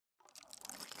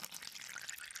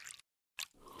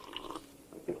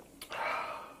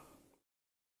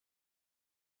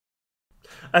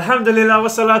Alhamdulillah,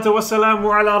 wassalatu wassalamu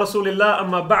ala rasulillah,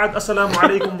 amma ba'd. Assalamu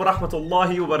alaikum wa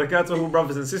rahmatullahi wa barakatuhu,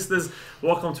 brothers and sisters.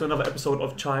 Welcome to another episode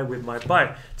of Chai with my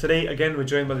Bhai. Today, again, we're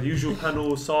joined by the usual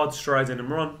panel, Saad, Strides and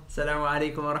Imran. Assalamu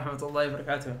alaikum wa rahmatullahi wa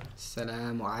barakatuh.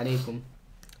 Assalamu alaikum.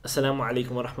 Assalamu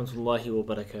alaikum wa rahmatullahi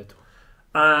wa barakatuh.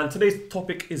 And today's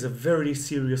topic is a very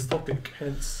serious topic.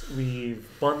 Hence, we've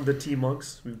banned the tea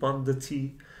mugs, we've banned the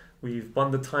tea, we've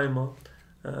banned the timer,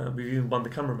 we've even banned the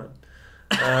cameraman.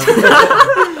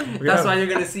 That's why you're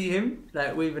going to see him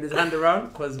like waving his hand around,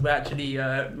 because we're actually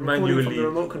manually from the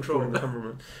remote control. The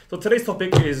cameraman. So today's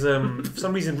topic is, for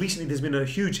some reason recently there's been a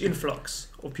huge influx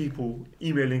of people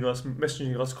emailing us,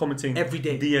 messaging us, commenting, every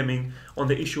day, DMing on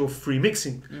the issue of free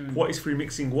mixing. What is free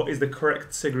mixing? What is the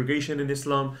correct segregation in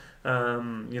Islam?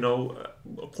 According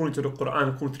to the Quran,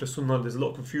 according to the Sunnah, there's a lot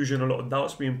of confusion, a lot of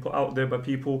doubts being put out there by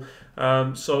people.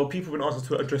 So people have been asked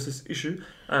to address this issue,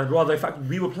 and rather, in fact,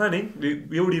 we were planning.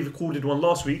 We already recorded one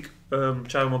last week,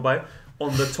 Chai with my Bhai,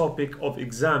 on the topic of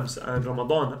exams and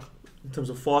Ramadan. In terms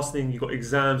of fasting, you got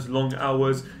exams, long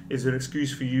hours. Is there an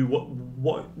excuse for you?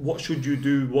 What should you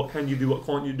do? What can you do? What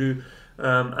can't you do?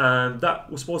 And that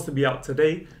was supposed to be out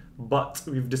today, but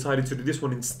we've decided to do this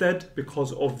one instead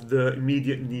because of the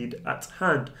immediate need at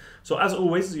hand. So as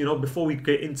always, before we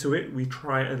get into it, we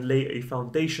try and lay a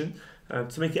foundation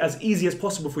to make it as easy as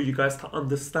possible for you guys to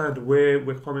understand where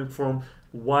we're coming from,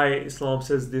 why Islam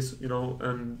says this,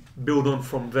 and build on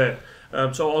from there.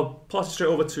 So I'll pass it straight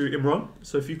over to Imran.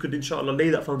 So if you could, inshallah, lay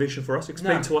that foundation for us,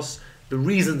 explain to us the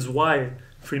reasons why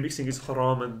free mixing is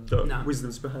haram and the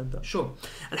wisdoms behind that. Sure.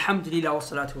 Alhamdulillah wa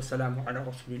salatu wa salamu ala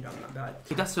rasulillah.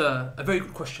 That's a very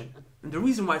good question. And the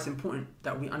reason why it's important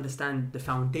that we understand the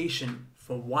foundation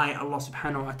for why Allah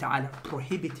subhanahu wa ta'ala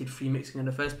prohibited free mixing in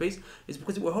the first place is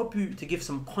because it will help you to give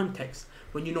some context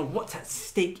when you know what's at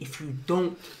stake if you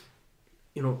don't,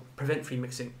 prevent free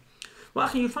mixing. Well,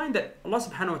 actually, you find that Allah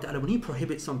subhanahu wa ta'ala, when He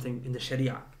prohibits something in the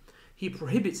Sharia, He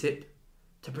prohibits it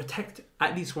to protect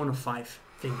at least one of five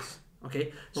things.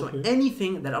 Okay? So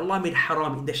anything that Allah made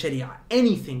haram in the Sharia,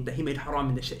 anything that He made haram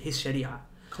in His Sharia,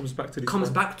 comes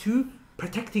back to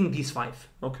protecting these five.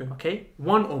 Okay?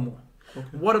 One or more.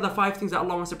 What are the five things that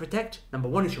Allah wants to protect? Number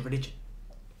one is your religion.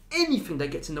 Anything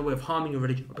that gets in the way of harming your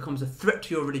religion or becomes a threat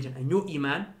to your religion and your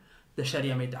iman, the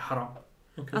Sharia made that haram.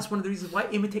 That's one of the reasons why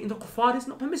imitating the kuffar is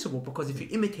not permissible, because if you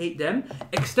imitate them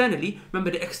externally, remember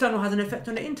the external has an effect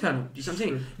on the internal. Do you see what I'm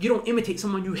saying? You don't imitate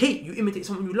someone you hate, you imitate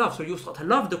someone you love. So you'll start to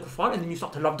love the kuffar and then you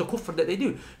start to love the kufr that they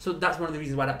do. So that's one of the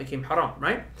reasons why that became haram,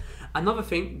 right? Another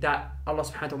thing that Allah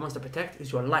subhanahu wa ta'ala wants to protect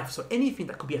is your life. So anything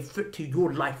that could be a threat to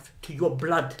your life, to your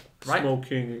blood, right?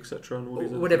 Smoking, etc. and all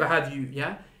these whatever have you,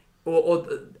 yeah? Or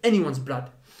anyone's blood.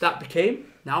 That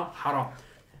became now haram.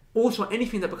 Also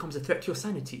anything that becomes a threat to your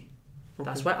sanity.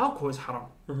 That's why alcohol is haram,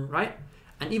 right?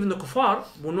 And even the kuffar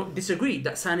will not disagree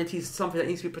that sanity is something that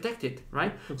needs to be protected,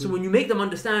 right? So when you make them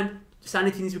understand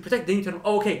sanity needs to be protected, then you tell them,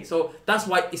 okay, so that's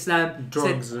why Islam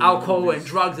said alcohol and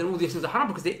drugs and all these things are haram,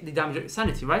 because they damage your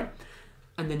sanity, right?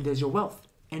 And then there's your wealth.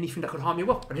 Anything that could harm your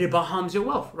wealth. Riba harms your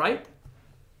wealth, right?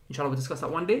 Inshallah, we'll discuss that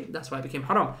one day. That's why it became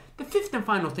haram. The fifth and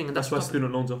final thing, and that's why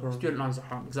student loans are haram. Student loans are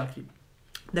haram, exactly.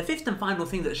 The fifth and final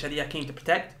thing that the Sharia came to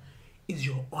protect is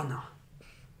your honor.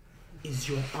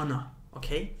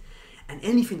 Okay? And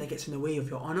anything that gets in the way of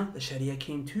your honor, the Sharia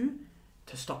came to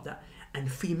stop that.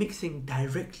 And free mixing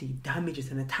directly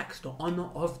damages and attacks the honor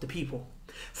of the people.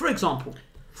 For example,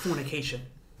 fornication.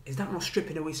 Is that not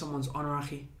stripping away someone's honor,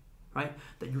 akhi? Right?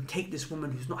 That you take this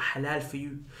woman who's not halal for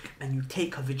you and you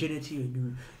take her virginity and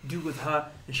you do with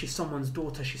her, and she's someone's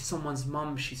daughter, she's someone's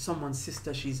mum, she's someone's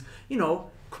sister, she's,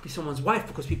 could be someone's wife,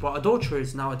 because people are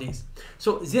adulterers nowadays.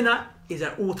 So zina is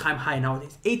at all-time high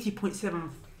nowadays. 80.7,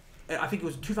 I think it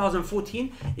was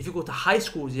 2014. If you go to high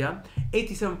schools,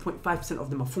 87.5% of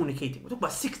them are fornicating. We're talking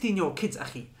about 16-year-old kids,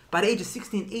 akhi. By the age of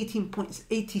 16,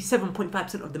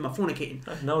 87.5% of them are fornicating.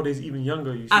 Nowadays, even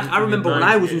younger. I remember when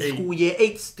I was in school, year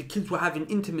 8, the kids were having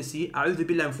intimacy, a'udhu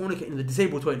billah, and fornicating in the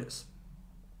disabled toilets.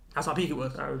 That's how peak it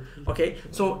was. Okay,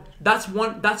 so that's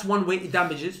one way it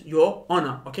damages your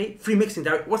honor. Okay, free mixing.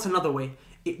 What's another way?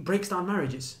 It breaks down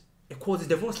marriages. It causes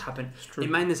divorce to happen. A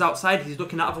man is outside, he's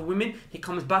looking at other women. He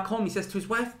comes back home, he says to his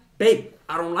wife, "Babe,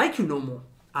 I don't like you no more.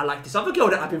 I like this other girl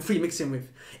that I've been free mixing with."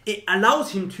 It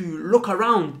allows him to look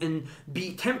around and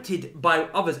be tempted by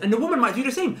others. And the woman might do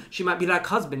the same. She might be like,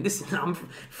 "Husband, listen, I'm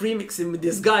free mixing with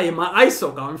this guy in my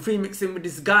ISOC. I'm free mixing with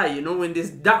this guy, in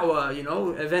this da'wah,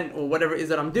 event or whatever it is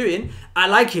that I'm doing. I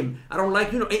like him. I don't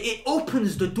like, it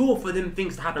opens the door for them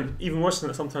things to happen." And even worse than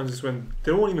that sometimes is when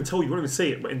they won't even tell you, won't even say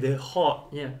it, but in their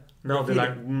heart, now they're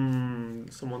like,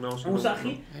 someone else.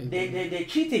 They're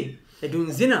cheating. they're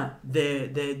doing zina,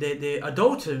 they're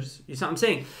adulterers. You see what I'm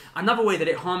saying? Another way that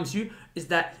it harms you is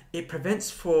that it prevents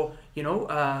for,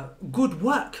 good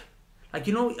work. Like,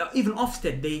 even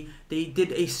Ofsted, they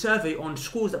did a survey on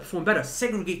schools that perform better,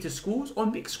 segregated schools or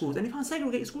mixed schools, and they found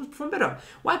segregated schools perform better.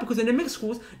 Why? Because in the mixed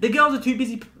schools, the girls are too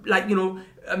busy,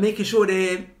 making sure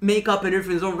their makeup and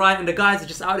everything's all right, and the guys are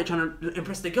just out there trying to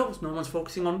impress the girls. No one's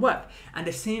focusing on work. And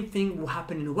the same thing will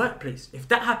happen in the workplace. If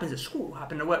that happens at school, it will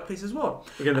happen in the workplace as well.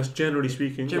 Again, that's generally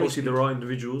speaking. Obviously, there are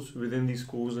individuals within these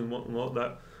schools and whatnot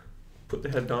that put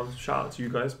their head down. Shout out to you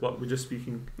guys, but we're just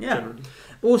speaking generally.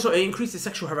 Also, it increases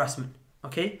sexual harassment.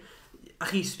 Okay,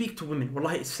 Akhi, speak to women.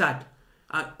 Wallahi, it's sad.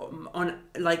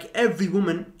 Every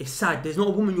woman is sad. There's not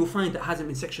a woman you'll find that hasn't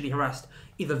been sexually harassed,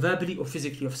 either verbally or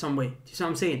physically of some way. Do you see what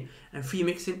I'm saying? And free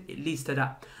mixing, it leads to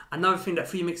that. Another thing that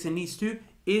free mixing leads to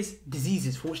is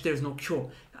diseases for which there is no cure.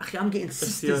 Akhi, I'm getting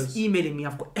sisters emailing me.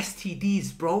 I've got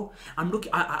STDs, bro. I'm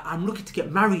looking to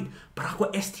get married, but I've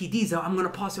got STDs. I'm gonna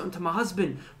pass it on to my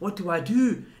husband. What do I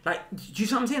do? Do you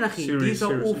see what I'm saying, Akhi? These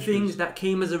are all things that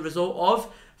came as a result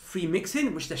of free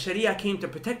mixing, which the Sharia came to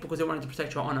protect because they wanted to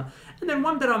protect your honor. And then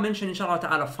one that I'll mention, inshallah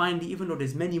ta'ala, finally, even though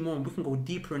there's many more, we can go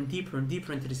deeper and deeper and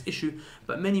deeper into this issue,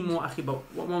 but many more, Akhi, but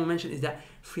what I want to mention is that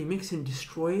free mixing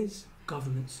destroys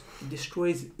governments, it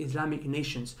destroys Islamic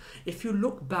nations. If you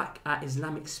look back at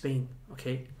Islamic Spain,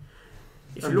 okay,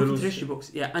 if you look into history books,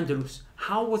 Andalus,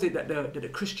 how was it that the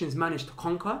Christians managed to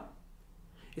conquer?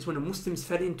 Is when the Muslims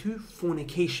fell into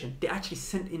fornication. They actually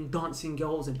sent in dancing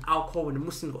girls and alcohol when the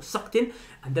Muslims got sucked in,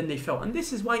 and then they fell. And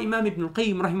this is why Imam Ibn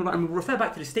al-Qayyim, rahimahullah, and we'll refer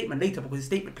back to the statement later because the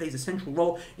statement plays a central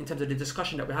role in terms of the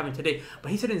discussion that we're having today.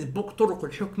 But he said in his book, Turuq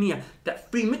al-Hukmiyah,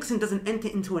 that free mixing doesn't enter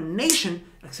into a nation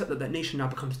except that nation now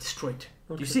becomes destroyed.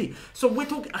 Okay. You see? So we're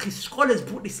talking, scholars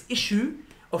brought this issue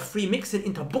of free mixing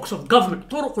into books of government.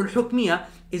 Turuq al-Hukmiyah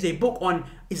is a book on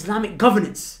Islamic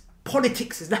governance.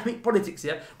 Politics, Islamic politics,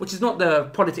 which is not the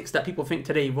politics that people think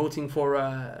today, voting for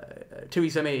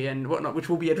Theresa May and whatnot, which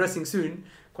we'll be addressing soon,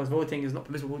 because voting is not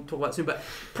permissible, we'll talk about soon, but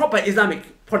proper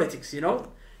Islamic politics,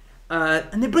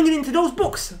 and they bring it into those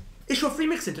books, issue of free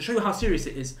mixing, to show you how serious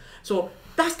it is. So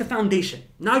that's the foundation.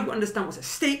 Now you understand what's at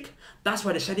stake. That's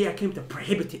why the Sharia came to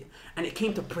prohibit it, and it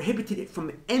came to prohibit it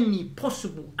from any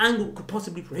possible angle it could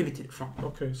possibly prohibit it from.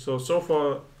 Okay, so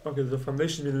far, the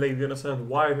foundation's been laid. We understand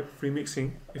why free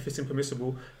mixing, if it's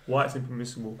impermissible, why it's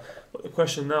impermissible. But the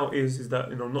question now is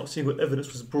that not single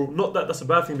evidence was brought. Not that that's a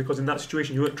bad thing, because in that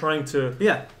situation you weren't trying to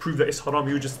prove that it's haram.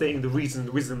 You were just stating the reason,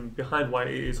 the wisdom behind why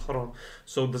it is haram.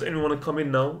 So does anyone want to come in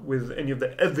now with any of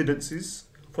the evidences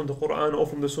from the Quran or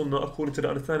from the Sunnah, according to the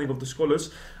understanding of the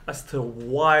scholars, as to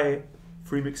why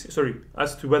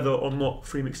as to whether or not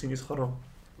free mixing is haram?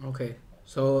 Okay,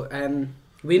 so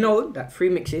we know that free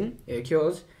mixing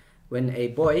occurs when a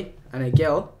boy and a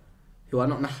girl who are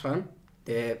not mahram,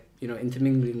 they're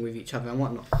intermingling with each other and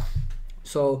whatnot.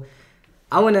 So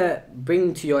I want to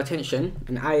bring to your attention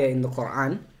an ayah in the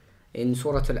Quran in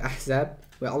Surah Al-Ahzab,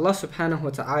 where Allah subhanahu wa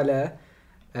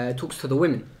ta'ala talks to the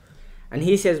women. And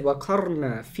he says,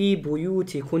 وَقَرْنَا فِي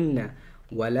بُيُوتِكُنَّ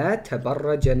وَلَا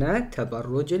تَبَرَّجَنَا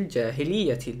تَبَرُّجِ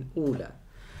الْجَاهِلِيَّةِ الْأُولَى.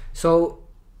 So,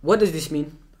 what does this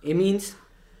mean? It means,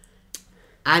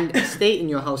 and stay in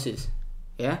your houses.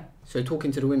 Yeah? So,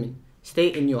 talking to the women, stay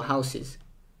in your houses.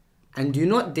 And do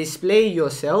not display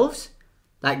yourselves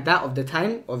like that of the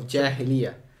time of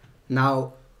Jahiliyyah.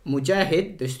 Now,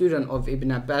 Mujahid, the student of Ibn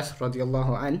Abbas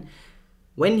radiallahu an,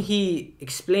 when he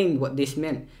explained what this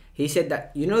meant, he said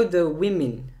that, the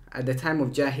women at the time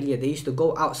of Jahiliyyah, they used to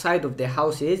go outside of their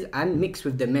houses and mix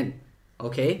with the men.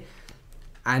 Okay?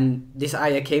 And this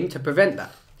ayah came to prevent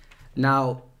that.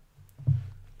 Now,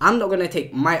 I'm not going to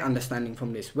take my understanding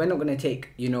from this. We're not going to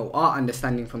take, our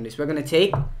understanding from this. We're going to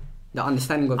take the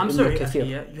understanding of Ibn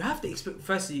Kathir. You have to explain,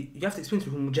 firstly, you have to explain to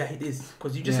who Mujahid is,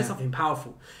 because you just said something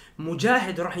powerful.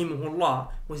 Mujahid rahimahullah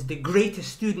was the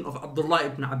greatest student of Abdullah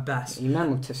ibn Abbas.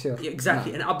 Imam of Tafsir. Yeah,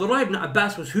 exactly. And Abdullah ibn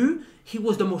Abbas was who? He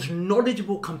was the most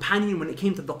knowledgeable companion when it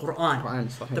came to the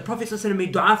Quran. The Prophet ﷺ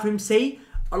made dua for him, say,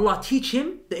 Allah teach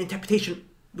him the interpretation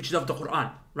which is of the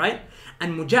Quran, right?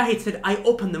 And Mujahid said, I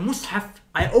opened the Mus'haf,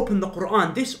 I opened the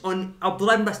Quran, this on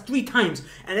Abdullah ibn Abbas 3 times,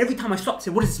 and every time I stopped,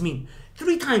 say, what does this mean?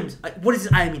 3 times. What does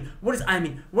this ayah mean? What does ayah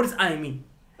mean? What does ayah mean?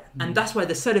 And that's why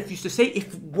the Salaf used to say,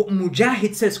 if what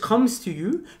Mujahid says comes to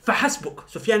you, فَحَسْبُك.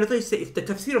 So Sufyan used to say, if the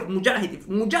tafsir of Mujahid, if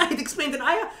Mujahid explained an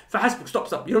ayah, فَحَسْبُك,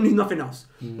 stop. You don't need nothing else.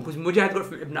 Because Mujahid got it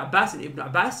from Ibn Abbas, and Ibn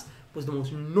Abbas was the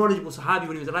most knowledgeable Sahabi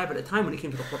when he was alive at the time when it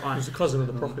came to the Quran. He was a cousin of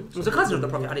the Prophet. He was a cousin of the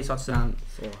Prophet, alayhi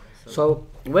salatu. So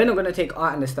we're not going to take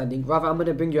our understanding, rather I'm going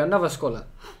to bring you another scholar,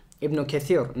 Ibn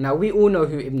Kathir. Now we all know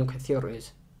who Ibn Kathir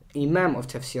is, Imam of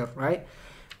Tafsir, right?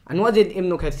 And what did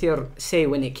Ibn Kathir say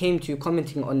when it came to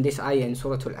commenting on this ayah in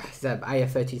Surah Al-Ahzab, ayah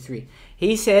 33?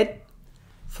 He said,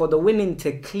 for the women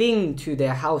to cling to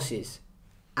their houses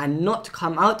and not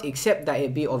come out except that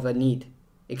it be of a need,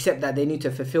 except that they need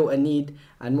to fulfill a need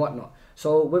and whatnot.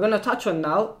 So we're going to touch on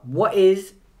now what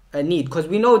is a need, because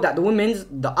we know that the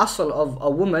asl of a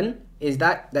woman is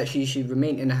that she should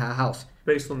remain in her house.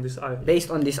 Based on this ayah. Based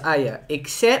on this ayah,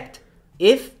 except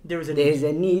if there is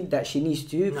a need that she needs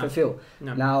to fulfill.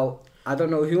 No. Now, I don't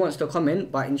know who wants to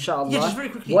comment, but inshallah, just very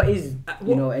quickly, what is a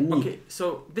need? Okay,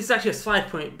 so this is actually a side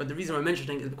point, but the reason we're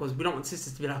mentioning it is because we don't want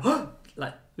sisters to be like,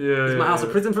 Yeah, is my house a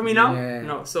prison for me now? Yeah.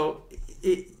 No, so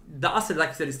the asl, like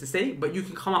I said, is to stay, but you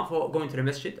can come out for going to the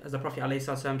masjid, as the Prophet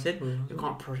ﷺ said. You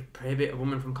can't prohibit a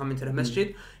woman from coming to the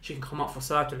masjid. She can come out for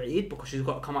Salatul Eid because she's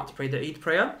got to come out to pray the Eid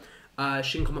prayer.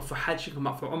 She can come out for Hajj, she can come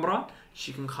out for Umrah.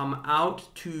 She can come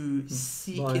out to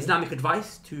seek Islamic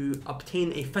advice, to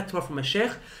obtain a fatwa from a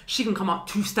sheikh. She can come out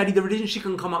to study the religion. She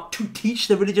can come out to teach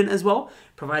the religion as well,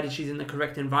 provided she's in the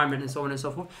correct environment and so on and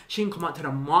so forth. She can come out to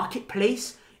the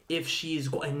marketplace if she's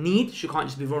got a need. She can't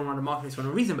just be rolling around the marketplace for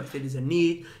no reason, but if there is a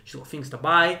need, she's got things to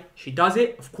buy, she does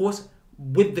it, of course,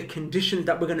 with the conditions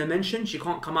that we're going to mention. She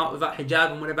can't come out without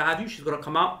hijab and whatever have you. She's got to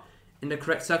come out in the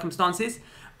correct circumstances.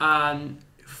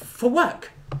 For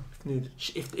work,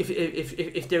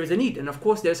 if there is a need, and of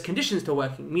course there's conditions to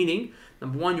working, meaning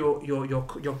number one,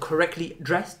 you're correctly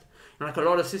dressed. And like a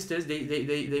lot of sisters,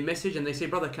 they message and they say,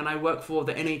 brother, can I work for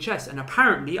the NHS? And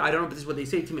apparently, I don't know if this is what they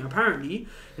say to me, apparently,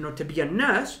 to be a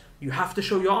nurse, you have to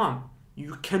show your arm.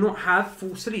 You cannot have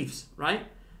full sleeves, right?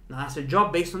 Now that's a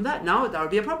job based on that. Now that would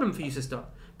be a problem for you, sister,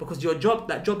 because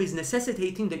that job is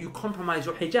necessitating that you compromise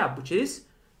your hijab, which is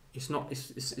it's not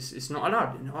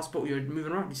allowed. In the hospital, you're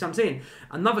moving around. You see what I'm saying?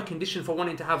 Another condition for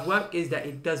wanting to have work is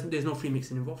that there's no free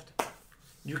mixing involved.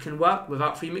 You can work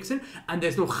without free mixing, and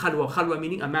there's no khalwa. Khalwa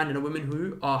meaning a man and a woman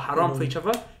who are haram for each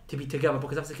other to be together,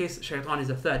 because that's the case, shaitan is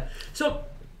the third. So,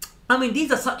 I mean,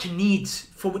 these are such needs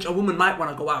for which a woman might want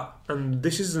to go out. And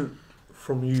this isn't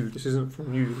from you. This isn't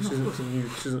from you. This isn't from you.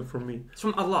 This isn't from me. It's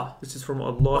from Allah. This is from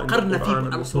Allah in the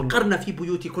Quran and the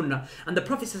Sunnah. And the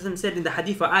Prophet said in the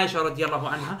hadith of Aisha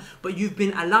radiallahu anha, but you've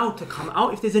been allowed to come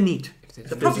out if there's a need.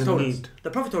 The Prophet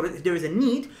told us, if there is a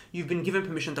need, you've been given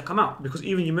permission to come out. Because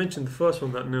even you mentioned the first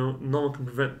one that no one can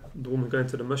prevent the woman going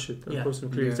to the masjid. And the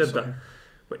Prophet clearly said that.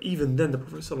 But even then, the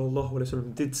Prophet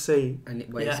ﷺ did say,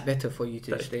 it's better for you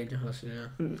to stay in your house. Yeah.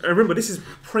 And remember, this is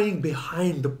praying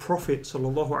behind the Prophet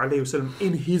ﷺ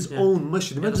in his own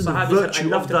masjid. Imagine the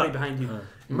virtue of that. Behind you.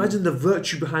 Imagine the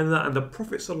virtue behind that. And the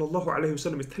Prophet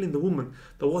ﷺ is telling the woman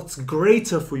that what's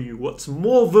greater for you, what's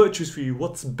more virtuous for you,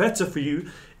 what's better for you,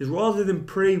 is rather than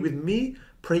pray with me,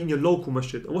 pray in your local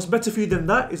masjid. And what's better for you than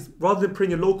that is rather than pray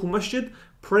in your local masjid,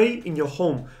 pray in your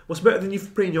home. What's better than you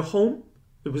pray in your home?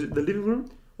 Was it the living room?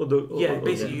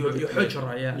 Basically your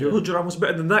hujra, Your hujra. And what's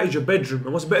better than that is your bedroom.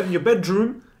 And what's better than your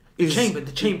bedroom is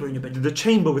the chamber in your bedroom. The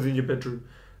chamber within your bedroom.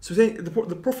 So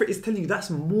the Prophet is telling you that's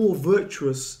more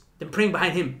virtuous than praying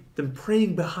behind him.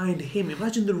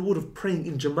 Imagine the reward of praying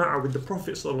in jama'ah with the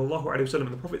Prophet ﷺ.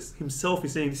 And the Prophet himself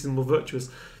is saying this is more virtuous.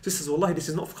 This is wallahi, this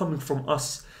is not coming from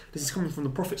us. This is coming from the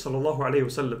Prophet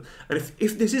ﷺ. And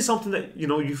if this is something that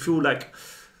you feel like,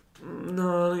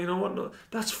 no, you know what? No,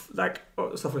 that's like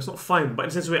stuff. It's not fine, but in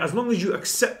a sense, as long as you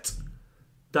accept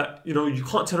that, you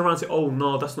can't turn around and say, "Oh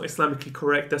no, that's not Islamically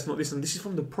correct. That's not this." And this is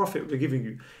from the Prophet we're giving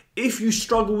you. If you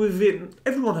struggle with it,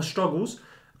 everyone has struggles,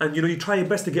 and you try your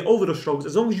best to get over those struggles.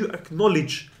 As long as you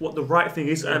acknowledge what the right thing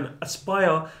is and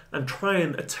aspire and try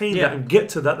and attain that and get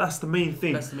to that, that's the main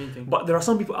thing. But there are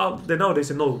some people out there nowadays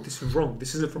say, "No, this is wrong.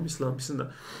 This isn't from Islam. This isn't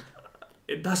that."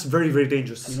 That's very, very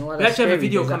dangerous. We actually have a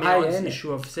video coming out on this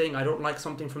issue of saying I don't like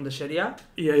something from the Sharia.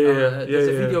 There's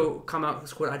a video come out.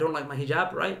 It's called "I Don't Like My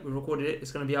Hijab." Right? We recorded it.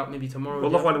 It's going to be out maybe tomorrow.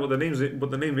 Well, I don't know what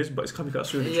the name is, but it's coming out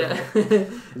soon.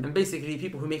 And basically,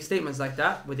 people who make statements like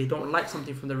that, where they don't like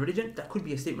something from the religion, that could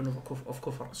be a statement of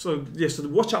kufr. So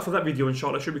watch out for that video.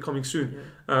 Inshallah, it should be coming soon.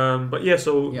 I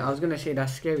was going to say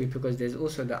that's scary because there's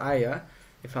also the ayah,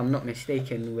 if I'm not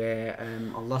mistaken, where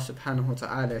Allah Subhanahu wa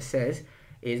Taala says,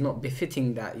 it is not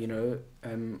befitting that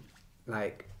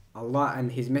like Allah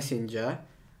and His Messenger,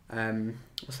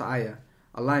 what's the ayah?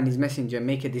 Allah and His Messenger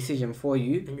make a decision for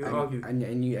you, and you argue,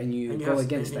 and you go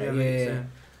against that. And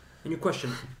you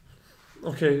question.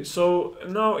 Okay, so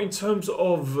now in terms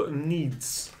of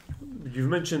needs, you've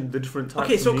mentioned the different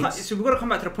types of needs. So we've got to come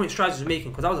back to the point Strides was making,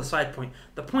 because that was a side point.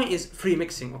 The point is free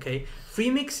mixing. Okay,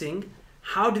 free mixing.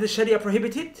 How did the Sharia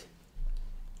prohibit it?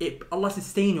 Allah said,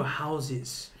 stay in your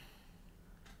houses.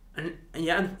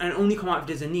 and only come out if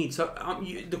there's a need. So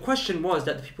the question was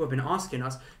that the people have been asking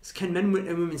us is, can men and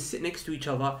women sit next to each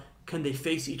other? Can they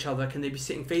face each other? Can they be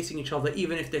sitting facing each other,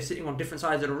 even if they're sitting on different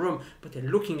sides of the room, but they're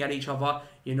looking at each other?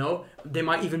 You know, they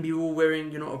might even be all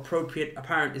wearing, you know, appropriate,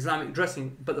 apparent Islamic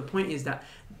dressing. But the point is that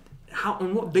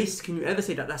on what basis can you ever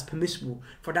say that that's permissible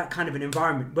for that kind of an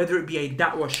environment, whether it be a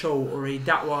da'wah show or a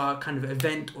da'wah kind of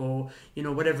event, or, you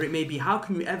know, whatever it may be? How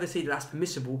can you ever say that that's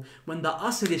permissible when the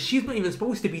asl is she's not even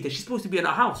supposed to be there? She's supposed to be in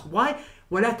her house. Why?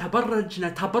 وَلَا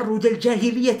تَبَرَّجْنَا تَبَرُّجَ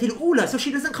الْجَاهِلِيَّةِ الْأُولَى. So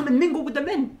she doesn't come and mingle with the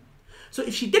men. So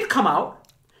if she did come out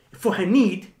for her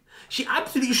need, she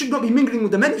absolutely should not be mingling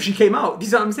with the men if she came out. Do you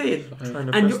see what I'm saying?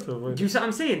 And do you see what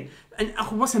I'm saying? And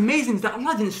what's amazing is that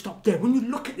Allah didn't stop there. When you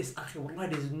look at this, wallahi,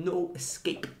 there's no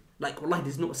escape. Like, wallahi,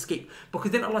 there's no escape.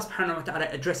 Because then Allah subhanahu wa ta'ala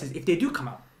addresses, if they do come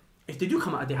out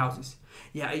of their houses,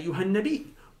 يَا أَيُّهَا النَّبِيُّ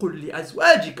قُلْ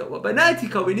لِأَزْوَاجِكَ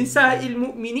وَبَنَاتِكَ وَنِسَاءِ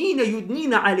الْمُؤْمِنِينَ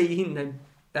يُدْنِينَ عَلَيْهِنَّ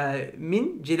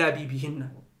مِنْ جِلَابِيبِهِنَّ.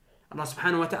 Allah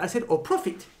subhanahu wa ta'ala said, O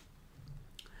Prophet,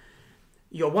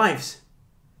 your wives,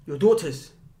 your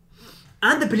daughters,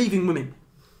 and the believing women,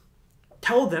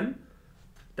 tell them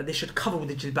that they should cover with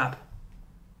the jilbab.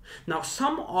 Now,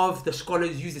 some of the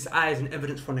scholars use this ayah as an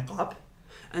evidence for niqab,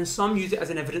 and some use it as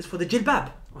an evidence for the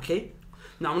jilbab. Okay?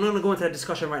 Now, I'm not going to go into that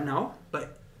discussion right now,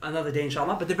 but another day,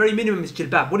 inshallah. But the very minimum is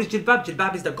jilbab. What is jilbab?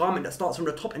 Jilbab is the garment that starts from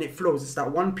the top and it flows. It's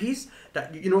that one piece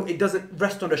that, you know, it doesn't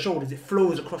rest on the shoulders. It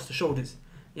flows across the shoulders.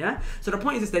 Yeah? So the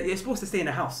point is that they're supposed to stay in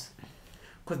the house,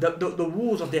 because the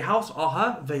walls of their house are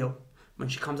her veil. When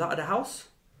she comes out of the house,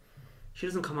 she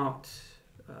doesn't come out,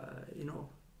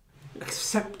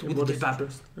 except with the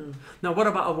jilbab. Now, what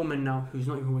about a woman now who's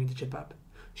not even wearing the jilbab?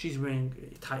 She's wearing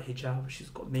a tight hijab, she's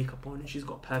got makeup on, and she's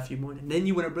got perfume on, and then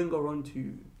you want to bring her on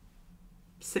to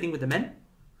sitting with the men?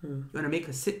 You want to make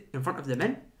her sit in front of the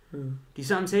men? Do you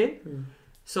see what I'm saying?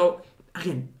 So,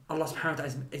 again, Allah subhanahu wa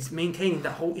ta'ala is maintaining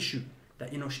that whole issue.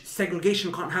 That, you know,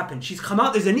 segregation can't happen. She's come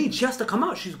out, there's a need, she has to come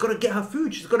out. She's got to get her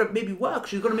food, she's got to maybe work,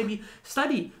 she's got to maybe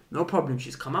study. No problem,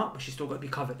 she's come out, but she's still got to be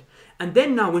covered. And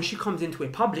then now when she comes into a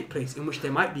public place in which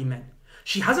there might be men,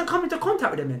 she hasn't come into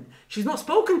contact with the men. She's not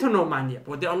spoken to no man yet.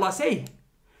 What did Allah say?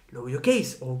 Lower your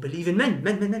gaze, or believe in men.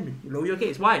 Men. Lower your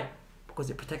gaze. Why? Because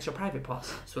it protects your private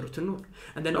parts. Surah An-Nur.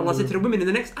 And then Allah said to the women in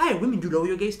the next ayah, women, do lower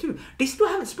your gaze too. They still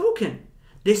haven't spoken.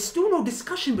 There's still no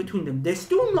discussion between them. They're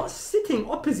still not sitting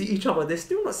opposite each other. They're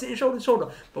still not sitting shoulder to shoulder.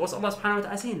 But what's Allah subhanahu wa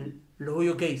ta'ala saying? Lower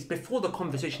your gaze before the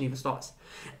conversation even starts.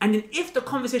 And then if the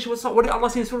conversation will start, what did Allah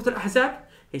say in Surah Al-Ahzab?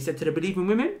 He said to the believing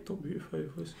women, don't beautify your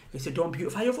voice. He said, don't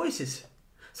beautify your voices.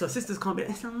 So sisters can't be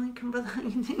like, Assalamu alaikum, brother, how are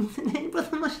you doing today?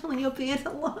 Brother, mashallah, your beard,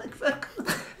 Allah Akbar.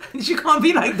 She can't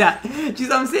be like that. Do you see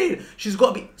what I'm saying? She's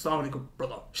got to be, Assalamu alaikum,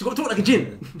 brother. She's got to talk like a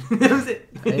jinn. That's it.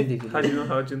 How do you know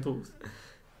how a jinn talks?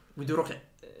 We do ruqya.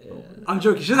 I'm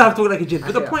joking, she doesn't have to talk like a jinn.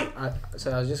 But the point...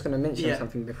 So I was just going to mention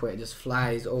something before it just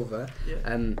flies over.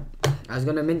 Yeah. I was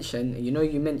going to mention, you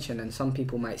mentioned, and some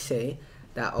people might say,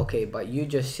 that okay, but you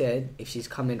just said if she's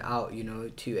coming out,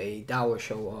 to a da'wah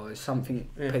show or something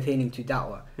pertaining to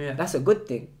da'wah, that's a good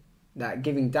thing. That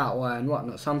giving da'wah and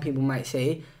whatnot. Some people might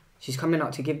say she's coming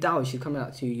out to give da'wah, she's coming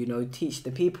out to teach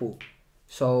the people.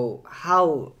 So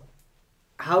how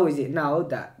is it now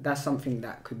that that's something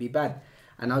that could be bad?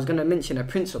 And I was going to mention a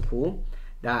principle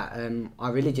that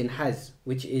our religion has,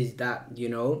 which is that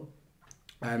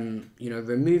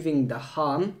removing the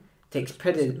harm takes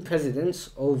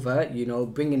precedence over,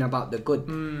 bringing about the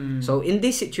good. So in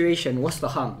this situation, what's the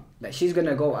harm? That she's going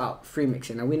to go out free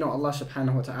mixing. And we know Allah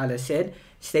subhanahu wa ta'ala said,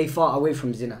 stay far away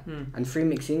from zina. And free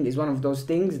mixing is one of those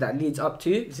things that leads up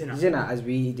to zina, as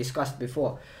we discussed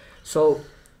before. So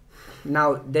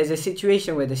now there's a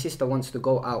situation where the sister wants to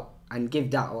go out and give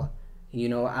da'wah,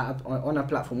 on a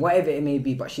platform, whatever it may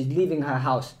be, but she's leaving her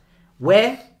house,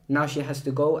 where now she has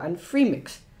to go and free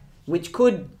mix, which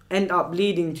could end up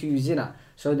leading to zina.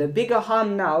 So the bigger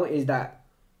harm now is that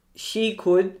she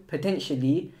could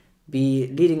potentially be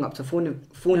leading up to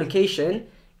fornication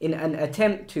in an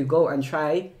attempt to go and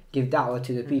try give da'wah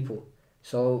to the people.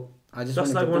 So I just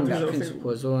wanted to bring that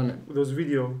principle as well. There was a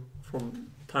video from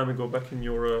time ago back in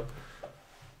your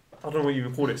I don't know what you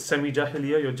would call it,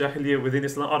 semi-jahiliyyah, your jahiliyyah within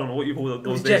Islam. I don't know what you call it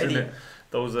those days, isn't it?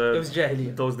 It was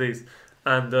jahiliyyah. Those days.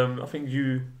 And I think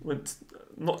you went,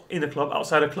 not in a club,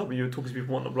 outside a club, and you were talking to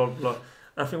people, blah, blah, blah.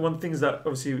 And I think one of the things that,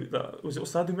 obviously, was it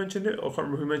Ustad who mentioned it? Or I can't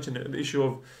remember who mentioned it, the issue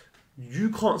of you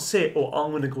can't say, oh,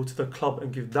 I'm going to go to the club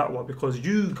and give da'wah, because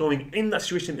you going in that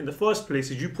situation in the first place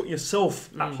is you put yourself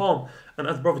at harm. And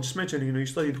as brother just mentioned, you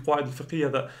studied Qawaid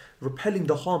al-Fiqhiyya, that repelling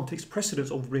the harm takes precedence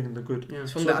over bringing the good.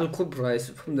 It's from the Al-Kubra, it's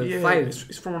from the five.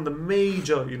 It's from one of the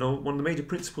major, one of the major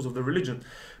principles of the religion.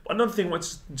 But another thing I want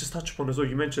to just touch upon as well,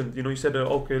 you mentioned, you said,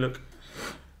 okay, look,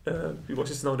 you've got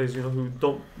sisters nowadays, who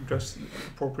don't dress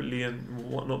appropriately and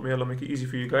whatnot. May Allah make it easy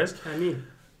for you guys. I mean.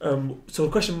 So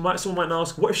the question someone might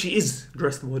ask, what if she is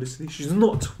dressed modestly? She's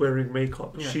not wearing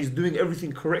makeup. Yeah. She's doing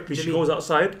everything correctly. She goes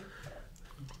outside.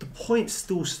 The point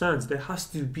still stands. There has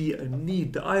to be a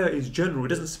need. The ayah is general. It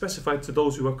doesn't specify to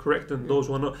those who are correct and those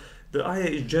who are not. The ayah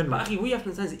is general. But what you have to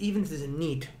understand is, even if there's a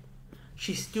need,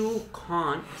 she still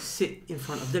can't sit in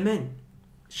front of the men.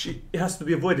 It has to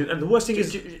be avoided. And the worst thing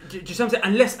is,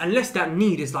 unless that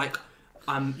need is like,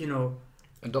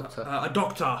 a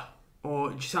doctor. Or,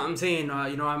 do you see what I'm saying?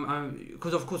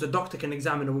 Because of course a doctor can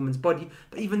examine a woman's body,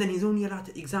 but even then he's only allowed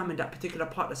to examine that particular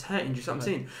part that's hurting. Do you see what I'm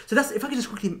saying? So that's, if I could just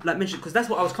quickly mention, because that's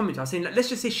what I was coming to. I was saying, let's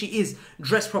just say she is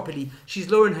dressed properly,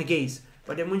 she's lowering her gaze,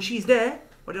 but then when she's there,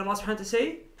 what did Allah subhanahu wa ta'ala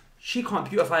say? She can't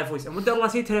beautify her voice. And what did Allah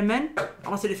say to the men?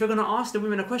 Allah said, if you're going to ask the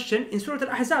women a question, in Surah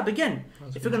Al-Ahzab again,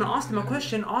 if you're going to ask them a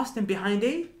question, ask them behind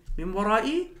a min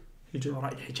wara'i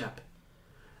hijab,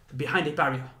 behind a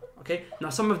barrier. Okay. Now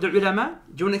some of the ulama,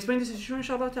 do you want to explain this issue,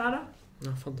 inshallah ta'ala?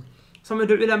 No, fadl. Some of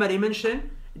the ulama, they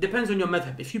mention, it depends on your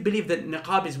madhab. If you believe that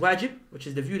niqab is wajib, which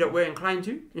is the view that we're inclined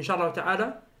to, inshallah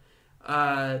ta'ala,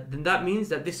 then that means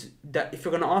that if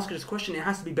you're going to ask her this question, it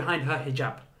has to be behind her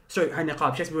hijab. Sorry, her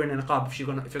niqab. She has to be wearing a niqab if you're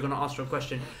going to ask her a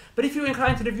question. But if you're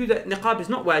inclined to the view that niqab is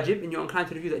not wajib, and you're inclined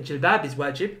to the view that jilbab is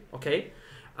wajib, okay,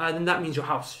 then that means your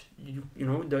house.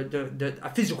 A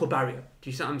physical barrier. Do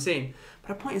you see what I'm saying?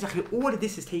 But the point is, actually, all of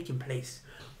this is taking place.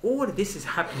 All of this is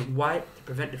happening. Why? To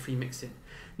prevent the free mixing.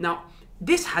 Now,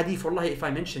 this hadith, wallahi, if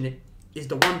I mention it, is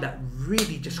the one that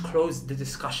really just closed the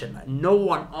discussion. Like, no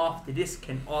one after this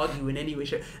can argue in any way,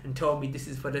 shape, and tell me this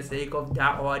is for the sake of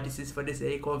da'wah, this is for the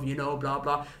sake of, blah,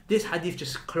 blah. This hadith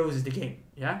just closes the game.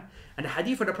 Yeah? And the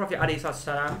hadith of the Prophet,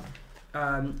 ﷺ,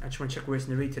 I just want to check where it's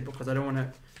narrated, because I don't want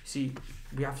to see.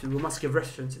 We must give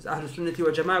references. Ahlul Sunnati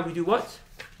wal Jama'ah, we do what?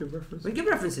 We give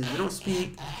references. We don't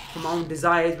speak from our own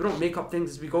desires. We don't make up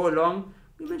things as we go along.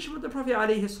 We mention what the Prophet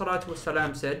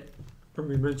ﷺ said. And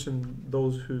we mentioned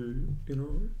those who,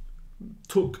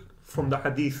 took from the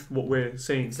hadith what we're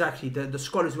saying. Exactly, the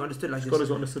scholars who understood like scholars this.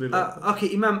 Who understood it like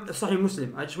okay, Imam Sahih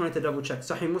Muslim. I just wanted to double check.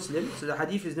 Sahih Muslim. So the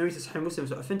hadith is narrated Sahih Muslim,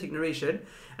 so authentic narration.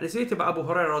 And it's narrated by Abu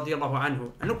Hurairah radiallahu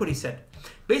anhu. And look what he said.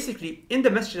 Basically, in the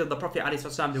masjid of the Prophet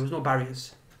ﷺ, there was no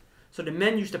barriers. So the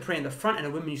men used to pray in the front and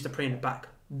the women used to pray in the back.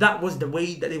 That was the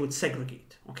way that they would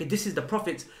segregate. Okay, this is the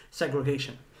Prophet's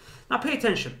segregation. Now pay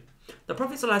attention. The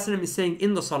Prophet ﷺ is saying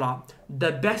in the salah,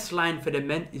 the best line for the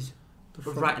men is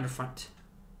right in the front.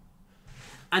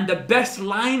 And the best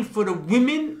line for the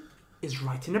women is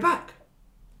right in the back.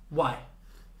 Why?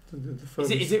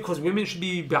 Is it because women should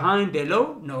be behind, they're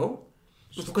low? No.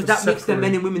 It's because that makes the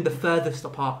men and women the furthest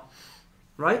apart.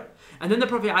 Right? And then the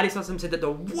Prophet ﷺ said that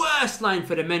the worst line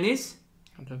for the men is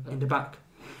in the back.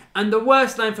 And the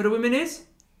worst line for the women is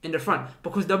in the front.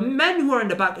 Because the men who are in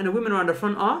the back and the women who are in the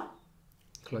front are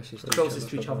closest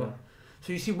to each other.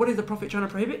 So you see, what is the Prophet trying to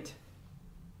prohibit?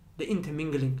 The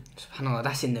intermingling. SubhanAllah,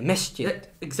 that's in the masjid.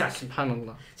 Exactly.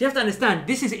 SubhanAllah. So you have to understand,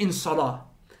 this is in salah.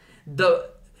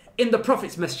 In the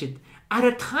Prophet's masjid. At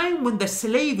a time when the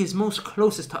slave is most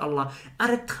closest to Allah. At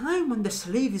a time when the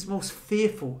slave is most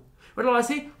fearful. What did Allah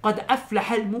say? قَدْ أَفْلَحَ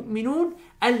الْمُؤْمِنُونَ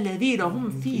الَّذِينَ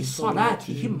هُمْ فِي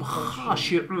صَلَاتِهِمْ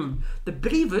خَاشِعُونَ. The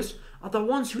believers are the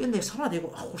ones who in their salah, they go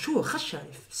khushu', khashya,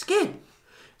 scared.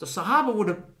 The Sahaba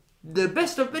were the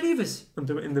best of believers. And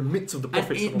they were in the midst of the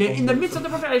Prophet. In the midst of the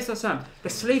Prophet ﷺ, the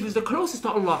slave is the closest to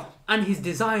Allah and his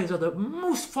desires are the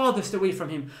most farthest away from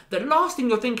him. The last thing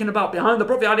you're thinking about behind the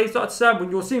Prophet ﷺ,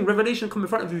 when you're seeing revelation come in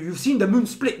front of you, you've seen the moon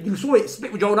split, you saw it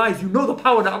split with your own eyes, you know the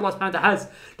power that Allah subhanahu wa ta'ala has.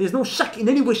 There's no shak in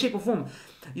any way, shape or form.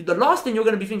 The last thing you're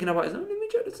going to be thinking about is, let me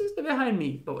check the sister behind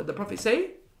me. But what the Prophet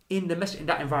say? In the masjid, in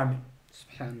that environment.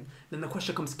 Then the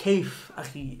question comes, Kaif,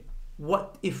 akhi,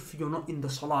 what if you're not in the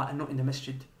salah and not in the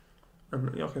masjid?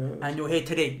 And you're here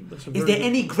today. Is there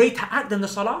any greater act than the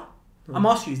salah? No. I'm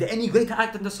asking you, is there any greater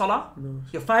act than the salah? No.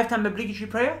 Your 5-time obligatory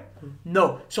prayer?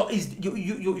 No. So is you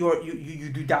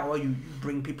do da'wah, you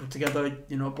bring people together,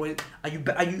 boys.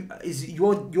 Is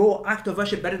your act of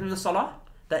worship better than the salah?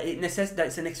 That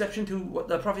it's an exception to what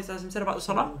the Prophet said about the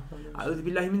salah? A'udhu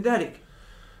billahi min dhalik.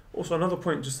 Also, another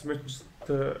point, just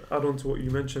to add on to what you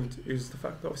mentioned, is the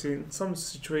fact that obviously in some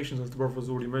situations, as the Prophet has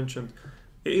already mentioned,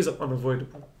 it is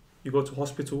unavoidable. You go to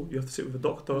hospital, you have to sit with a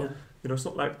doctor. Yeah. It's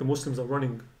not like the Muslims are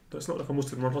running It's not like a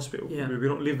Muslim-run hospital. Yeah. We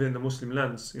don't live in the Muslim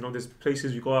lands. You know, there's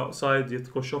places you go outside, you have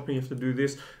to go shopping, you have to do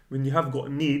this. When you have got a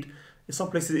need, in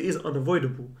some places it is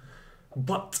unavoidable.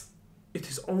 But it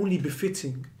is only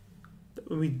befitting that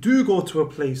when we do go to a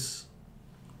place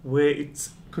where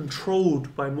it's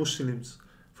controlled by Muslims,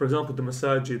 for example, the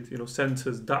masajid, you know,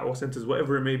 centers, da'wah centers,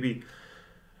 whatever it may be,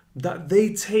 that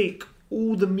they take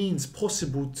all the means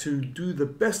possible to do the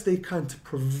best they can to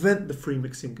prevent the free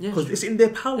mixing. Because it's in their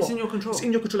power. It's in your control. It's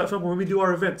in your control. Like, for example, when we do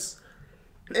our events,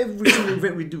 every single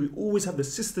event we do, we always have the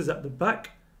sisters at the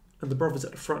back and the brothers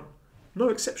at the front. No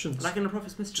exceptions. Like in the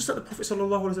Prophet's masjid. Just like the Prophet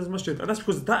sallallahu alaihi wasallam masjid. And that's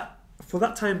because for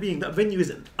that time being, that venue is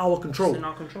in our control. It's in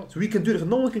our control. So we can do this.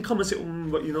 No one can come and say,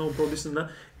 but you know, bro, this and that.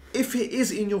 If it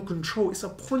is in your control, it's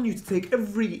upon you to take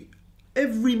every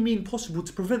mean possible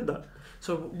to prevent that.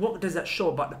 So what does that show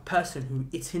about the person who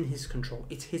it's in his control?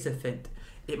 It's his event.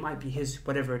 It might be his,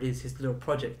 whatever it is, his little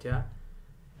project, yeah?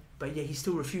 But yeah, he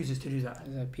still refuses to do that.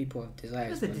 There's people have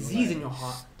desires. There's a disease in your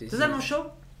heart. Does that not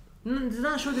show? Does that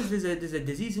not show there's a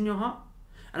disease in your heart?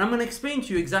 And I'm going to explain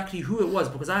to you exactly who it was,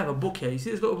 because I have a book here. You see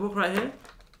this little book right here?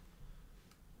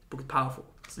 Book is powerful.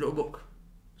 It's a little book.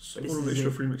 So all on the issue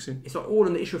of free mixing. It's all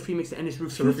on the issue of free mixing, and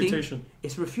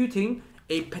it's refuting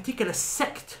a particular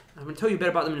sect. I'm going to tell you a bit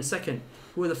about them in a second.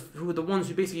 Who are the ones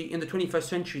who basically in the 21st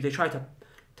century they try to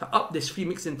up this free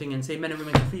mixing thing and say men and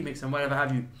women can free mix and whatever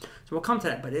have you. So we'll come to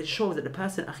that, but it shows that the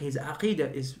person, his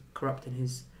aqidah is corrupt and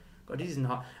he's got disease in the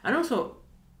heart. And also,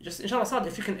 just inshallah Saad,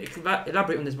 if you can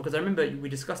elaborate on this, because I remember we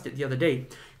discussed it the other day.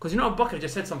 Because you know, Abu Bakr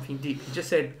just said something deep. He just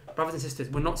said, brothers and sisters,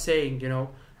 we're not saying,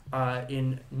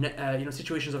 in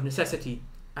situations of necessity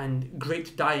and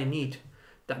great dire need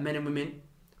that men and women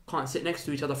can't sit next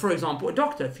to each other. For example, a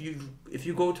doctor, if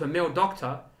you go to a male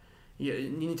doctor, you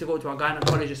need to go to a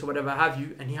gynecologist or whatever have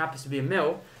you, and he happens to be a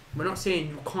male, we're not saying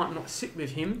you can't not sit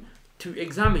with him to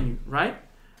examine you, right?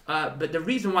 But the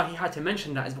reason why he had to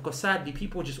mention that is because sadly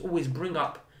people just always bring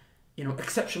up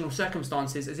exceptional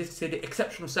circumstances as if to say the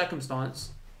exceptional circumstance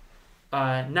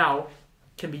now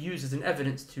can be used as an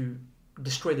evidence to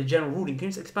destroy the general ruling. Can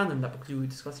you just expand on that, because we were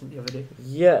discussing it the other day?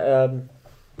 Yeah,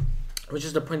 which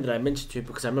is the point that I mentioned to you,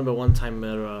 because I remember one time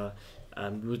where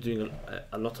we were doing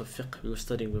a lot of fiqh. We were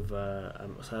studying with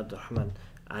Ustad Abdul Rahman,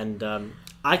 and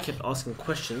I kept asking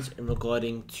questions in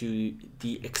regarding to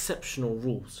the exceptional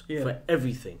rules for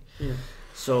everything. Yeah.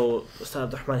 So Ustad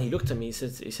Abdul Rahman, he looked at me, he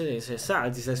said,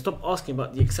 Sa'ad, he said, stop asking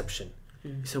about the exception.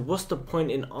 He said, what's the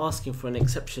point in asking for an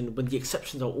exception when the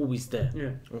exceptions are always there? Yeah.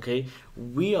 Okay,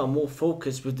 we are more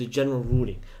focused with the general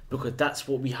ruling, because that's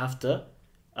what we have to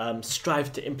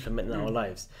strive to implement in our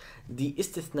lives. The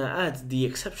istithna'at, the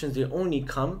exceptions, they only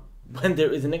come when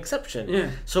there is an exception.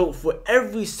 Yeah. So for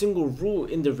every single rule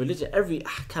in the religion, every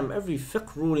ahkam, every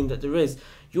fiqh ruling that there is,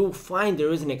 you'll find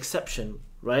there is an exception,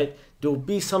 right? There will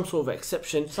be some sort of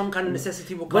exception. Some kind of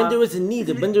necessity will come. When there is a need,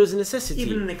 when there is a necessity.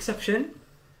 Even an exception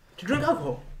to drink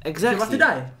alcohol. Exactly. You're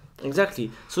about to die.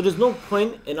 Exactly. So there's no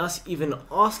point in us even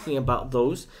asking about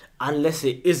those unless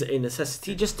it is a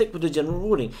necessity. Just stick with the general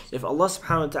ruling. If Allah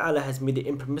subhanahu wa ta'ala has made it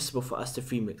impermissible for us to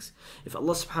free mix, if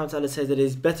Allah subhanahu wa ta'ala says that it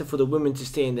is better for the women to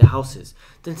stay in their houses,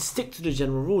 then stick to the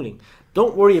general ruling.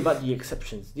 Don't worry about the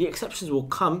exceptions. The exceptions will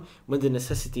come when the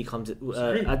necessity comes at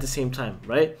the same time,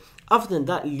 right? Other than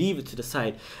that, leave it to the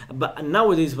side. But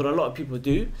nowadays, what a lot of people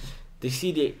do, they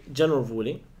see the general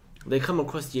ruling, they come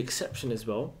across the exception as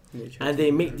well, and they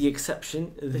make the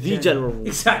exception the general rule.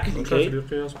 Exactly. Okay?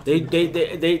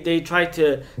 They try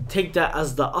to take that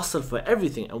as the asl for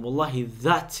everything, and wallahi,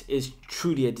 that is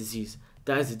truly a disease.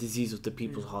 That is a disease of the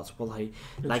people's hearts. Wallahi,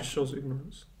 It just shows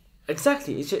ignorance.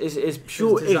 Exactly, it's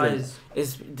pure ignorance.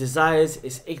 It's desires,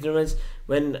 it's ignorance.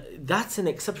 When that's an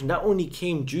exception, that only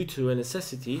came due to a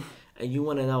necessity, and you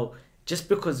want to now, just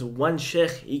because one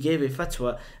sheikh, he gave a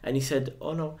fatwa and he said,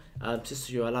 oh no,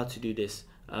 sister, you're allowed to do this.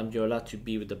 You're allowed to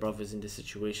be with the brothers in this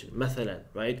situation. Mathalan,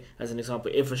 right? As an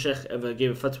example, if a sheikh ever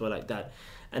gave a fatwa like that,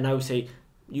 and I would say,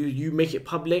 you make it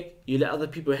public, you let other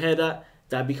people hear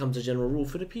that becomes a general rule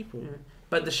for the people. Yeah.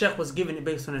 But the sheikh was given it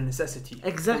based on a necessity.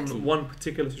 Exactly. On one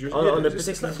particular situation. On a It's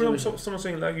particular like, for example, situation. someone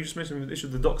saying, like you just mentioned with the issue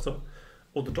of the doctor.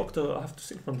 Or the doctor, I have to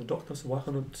sit in front of the doctor, so why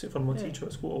can't I sit in front of my teacher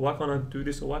at school? Or why can't I do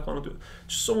this? Or why can't I do it?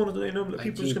 Just someone, like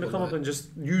people are just going to come up and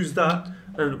just use that,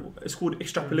 and it's called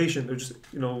extrapolation. They'll just,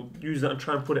 use that and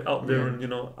try and put it out there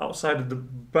and, outside of the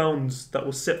bounds that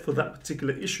were set for that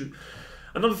particular issue.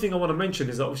 Another thing I want to mention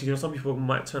is that obviously, some people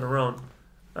might turn around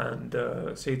and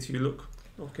say to you, look,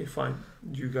 okay, fine,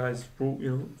 you guys brought,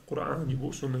 Quran, you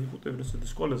brought Sunnah, you brought the evidence of the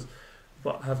scholars,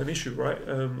 but have an issue, right?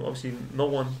 Obviously, no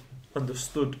one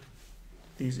understood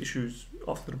these issues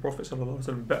after the Prophet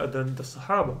ﷺ better than the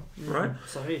Sahaba, right?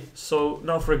 Sahih. So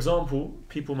now, for example,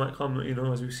 people might come,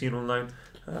 as we've seen online,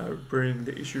 bring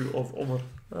the issue of Umar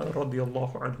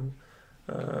radiallahu anhu,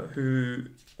 who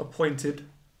appointed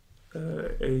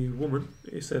a woman.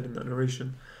 He said in that narration,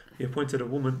 he appointed a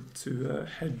woman to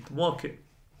head the market.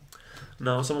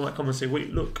 Now, someone might come and say,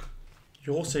 wait, look,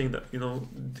 you're saying that,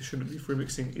 there shouldn't be free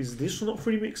mixing. Is this not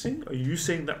free mixing? Are you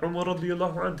saying that Umar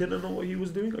radiallahu anhu didn't know what he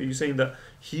was doing? Are you saying that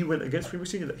he went against free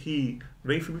mixing and that he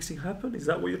made free mixing happen? Is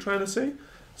that what you're trying to say?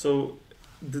 So,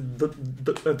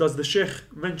 does the Sheikh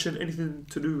mention anything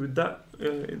to do with that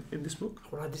in this book?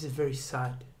 Well, this is very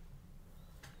sad.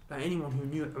 Like anyone who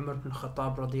knew Umar ibn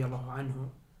Khattab radiallahu anhu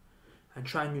and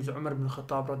try and use Umar ibn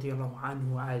Khattab radiallahu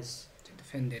anhu as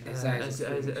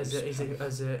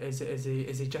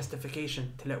a justification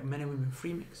to let men and women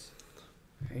free mix.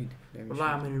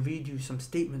 Wallah, I'm going to read you some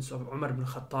statements of Umar ibn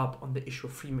Khattab on the issue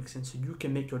of free mixing so you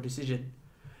can make your decision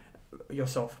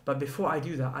yourself. But before I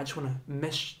do that, I just want to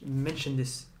mention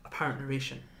this apparent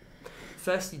narration.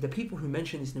 Firstly, the people who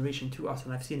mention this narration to us,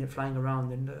 and I've seen it flying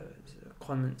around in the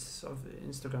comments of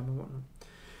Instagram and whatnot,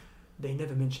 they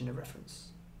never mention a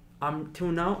reference.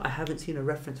 Till now, I haven't seen a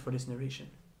reference for this narration.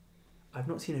 I've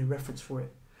not seen a reference for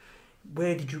it.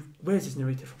 Where is this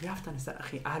narrated from? You have to understand,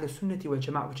 Akhi, Ahlul Sunnati wal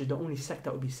Jama'ah, which is the only sect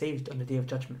that will be saved on the Day of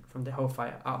Judgment from the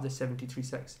hellfire out of the 73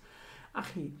 sects.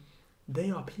 Akhi,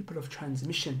 they are people of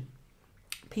transmission,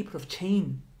 people of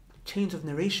chains of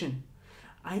narration.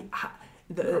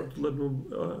 Abdullah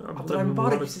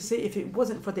Mubarak used to say, if it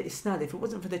wasn't for the isnad, if it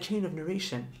wasn't for the chain of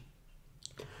narration,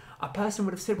 a person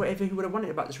would have said whatever he would have wanted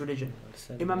about this religion.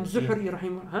 Imam Zuhri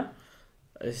rahimahullah,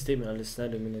 statement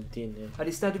al-isnadu min ad-din.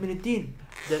 Al-isnadu min ad-din.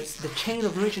 The chain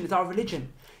of narration is our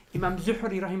religion. Imam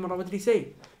Zuhri rahimahullah, what did he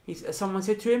say? Someone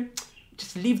said to him,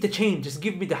 just leave the chain, just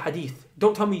give me the hadith.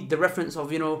 Don't tell me the reference of,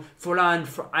 fulan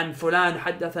and fulan,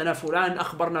 haddathana fulan,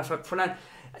 akhbarna fulan.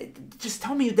 Just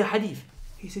tell me the hadith.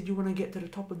 He said, you want to get to the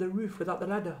top of the roof without the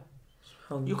ladder.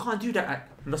 You can't do that.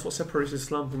 And that's what separates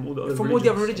Islam from all the other religions. From all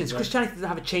the other religions. Christianity doesn't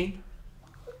have a chain.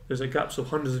 There's a gaps of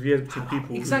hundreds of years between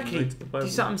people. Exactly. Do you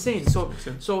see what I'm saying? So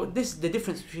this is the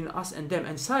difference between us and them.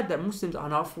 And sad that Muslims are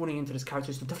now falling into this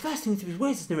characteristic. The first thing to be,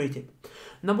 where is this narrated?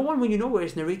 Number one, when you know where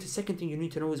it's narrated, second thing you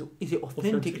need to know is it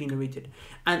authentically narrated?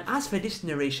 And as for this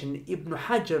narration, Ibn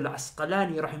Hajar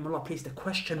al-Asqalani rahimahullah placed a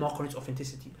question mark on its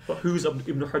authenticity. But who's Ibn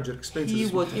Hajar? Explain to us. He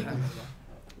was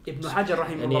Ibn Hajar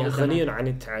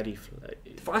rahimahullah.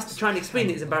 For us to try and explain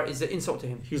it is an insult to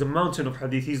him. He's a mountain of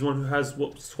hadith. He's the one who has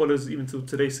what scholars even till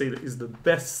today say that is the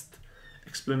best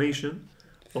explanation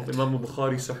of Imam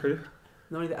Bukhari Sahih.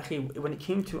 Not only that, Akhi, when it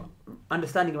came to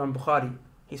understanding Imam Bukhari,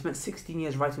 he spent 16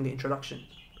 years writing the introduction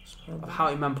of how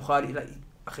Imam Bukhari,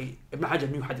 Akhi, Ibn Hajar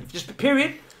knew hadith. Just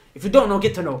period. If you don't know,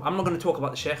 get to know. I'm not going to talk about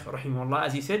the Shaykh rahimahullah,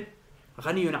 as he said.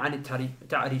 غني عن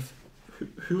التعريف.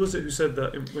 Who was it who said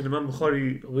that when Imam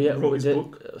Bukhari wrote his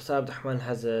book? Ustad Abdurrahman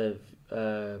has a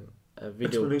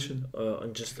video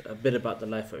on just a bit about the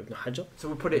life of Ibn Hajar. So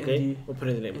we'll put it in the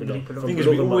link below. The thing is,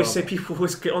 we always say, people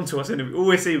always get onto us, and we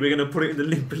always say we're going to put it in the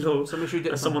link below. So make sure you do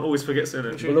it. And someone always forgets it.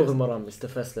 Bulugh al-Maram is the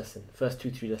first lesson. First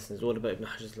 2-3 lessons, all about Ibn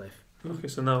Hajar's life. Okay,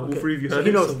 so now all three of you heard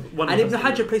he knows. it. So and Ibn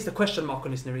Hajar placed a question mark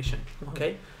on his narration.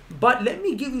 Okay? But let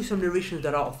me give you some narrations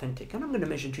that are authentic. And I'm going to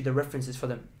mention to you the references for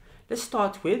them. Let's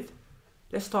start with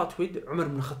Umar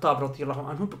ibn Khattab radiallahu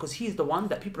anhu, because he's the one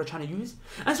that people are trying to use.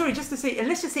 And sorry, just to say, and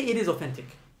let's just say it is authentic.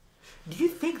 Do you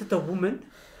think that the woman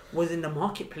was in the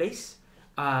marketplace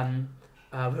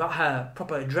without her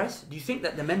proper address? Do you think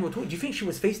that the men were talking? Do you think she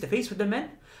was face to face with the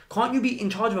men? Can't you be in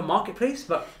charge of a marketplace?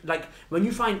 But like when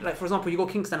you find, like for example, you go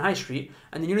Kingston High Street,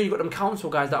 and then you got them council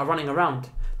guys that are running around.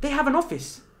 They have an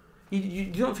office. You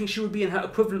don't think she would be in her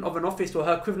equivalent of an office or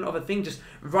her equivalent of a thing, just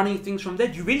running things from there?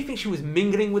 Do you really think she was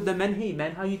mingling with the men? Hey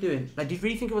man, how you doing? Like, do you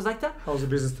really think it was like that? How's the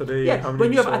business today? Yeah,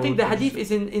 when you have, I think the hadith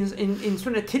is in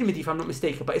Sunnah Tirmidhi, if I'm not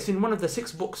mistaken, but it's in one of the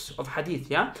 6 books of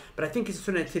hadith, yeah? But I think it's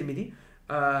Sunnah Tirmidhi.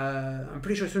 I'm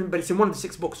pretty sure it's Sunnah, but it's in one of the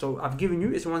 6 books, so I've given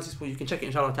you, it's in one of the 6 books, you can check it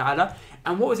inshallah ta'ala.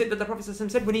 And what was it that the Prophet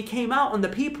said? When he came out on the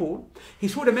people, he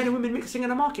saw the men and women mixing in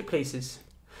the marketplaces.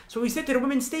 So he said to the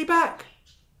women, stay back.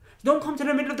 Don't come to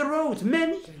the middle of the road.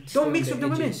 Men, don't mix with the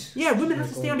women. Yeah, women have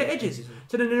to stay on the edges.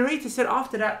 So the narrator said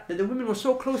after that the women were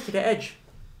so close to the edge.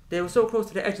 They were so close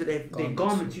to the edge that their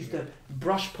garments used to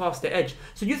brush past the edge.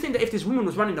 So you think that if this woman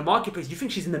was running the marketplace, do you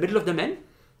think she's in the middle of the men?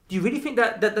 Do you really think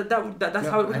that's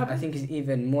how it would happen? I think it's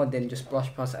even more than just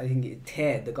brush past. I think it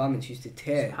tear. The garments used to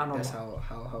tear. That's how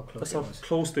close. That's how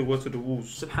close they were to the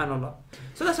walls. Subhanallah.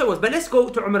 So that's how it was. But let's go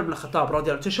to Umar ibn Khattab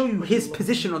radiallahu, to show you his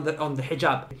position on the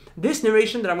hijab. This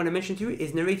narration that I'm going to mention to you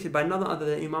is narrated by none other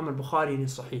than Imam al-Bukhari in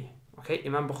his Sahih. Okay,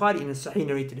 Imam Bukhari in his Sahih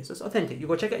narrated this. It's authentic. You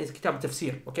go check it in his Kitab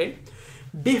Tafsir. Okay,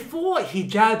 before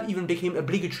hijab even became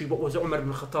obligatory, what was Umar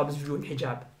ibn Khattab's view on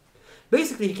hijab?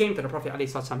 Basically, he came to the Prophet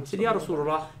ﷺ. He said, Ya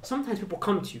Rasulullah, sometimes people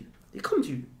come to you. They come to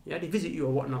you. Yeah, they visit you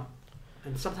or whatnot.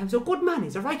 And sometimes they're a good man.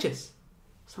 He's a righteous.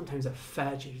 Sometimes a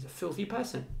fajr. He's a filthy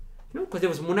person. You know, because there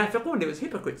was munafiqun, there was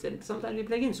hypocrites, and sometimes they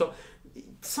play games. So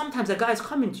sometimes a guy's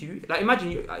coming to you. Like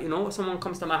imagine you know, someone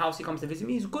comes to my house. He comes to visit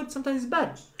me. He's good. Sometimes he's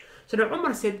bad. So then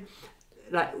Umar said,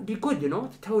 like, it'd be good, you know,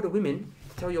 to tell the women,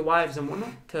 to tell your wives and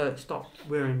whatnot, to stop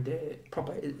wearing the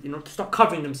proper, you know, to stop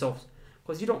covering themselves.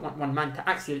 Because you don't want one man to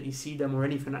accidentally see them or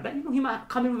anything like that. You know, he might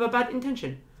come in with a bad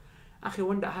intention. Akhi,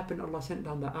 when that happened, Allah sent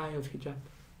down the ayah of hijab.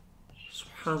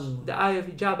 SubhanAllah. The ayah of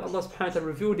hijab, Allah subhanahu wa ta'ala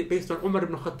revealed it based on Umar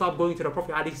ibn Khattab going to the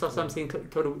Prophet ﷺ saying,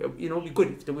 you know, it'd be good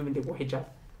if the women did wear hijab.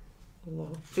 Allah.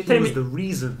 So He was the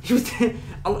reason. That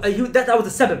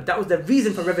was the sabab, that was the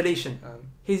reason for revelation.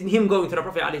 Him going to the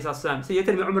Prophet ﷺ. So you're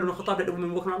telling me Umar ibn Khattab let the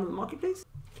women walk around in the marketplace?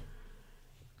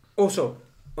 Also,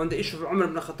 on the issue of Umar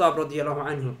ibn Khattab radiyallahu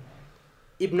anhu,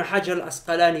 Ibn Hajar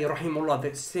al-Asqalani rahimahullah,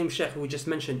 the same sheikh we just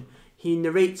mentioned, he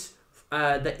narrates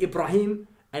that Ibrahim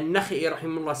al-Nakhi'i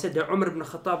rahimahullah said that Umar ibn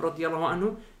Khattab radiyallahu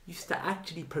anhu used to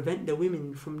actually prevent the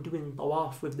women from doing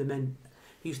tawaf with the men.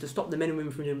 He used to stop the men and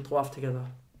women from doing tawaf together.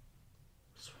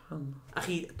 SubhanAllah.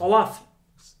 Akhi, tawaf,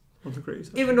 One of the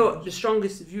greatest. even though the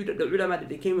strongest view that the ulama that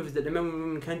they came with is that the men and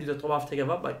women can do the tawaf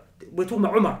together, but we're talking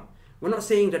about Umar. We're not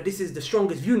saying that this is the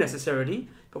strongest view necessarily,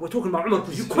 but we're talking about Umar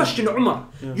because you question Umar.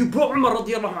 Yeah. You brought Umar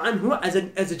radiallahu anhu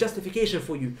as a justification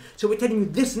for you. So we're telling you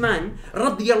this man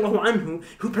radiallahu anhu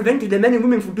who prevented the men and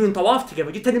women from doing tawaf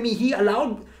together. You're telling me he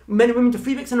allowed men and women to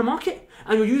free mix in the market?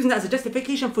 And you're using that as a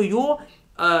justification for your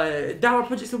dawah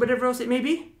projects or whatever else it may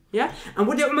be? Yeah? And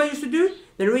what did Umar used to do?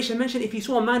 The narration mentioned if he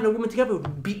saw a man and a woman together, he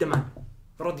would beat the man.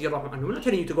 Radiallahu anhu. We're not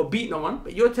telling you to go beat no one,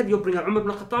 but you're bringing Umar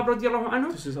ibn Khattab radiallahu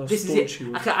anhu. This is how This is staunch it. he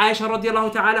was. Akhi Aisha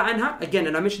radiallahu ta'ala anha. Again,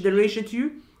 and I mentioned the narration to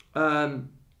you. Imam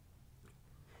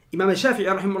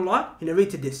al-Shafi'i rahimahullah, he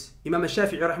narrated this. Imam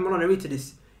al-Shafi'i rahimahullah narrated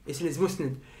this. It's in his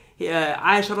Musnad.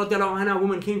 Aisha radiallahu anha, a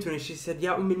woman came to her and she said,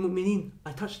 Ya al-Mu'mineen,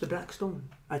 I touched the black stone.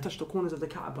 I touched the corners of the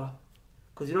Kaaba.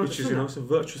 Because you know Which is, you know, it's a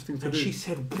virtuous thing to and do. she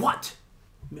said, what?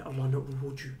 May Allah not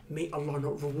reward you. May Allah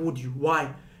not reward you.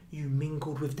 Why? You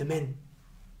mingled with the men.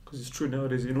 Because it's true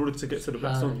nowadays, in order to get to the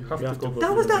black stone, you have to go.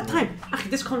 That was that time.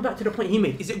 Actually, this comes back to the point he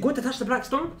made. Is it good to touch the black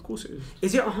stone? Of course it is.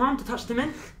 Is it a harm to touch the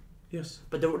men? Yes.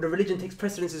 But the religion takes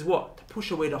precedence is what? To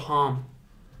push away the harm.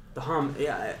 The harm.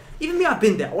 Yeah. Even me, I've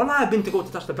been there. Wallah, I've been to go to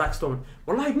touch the black stone.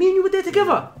 Wallah, me and you were there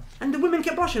together. And the women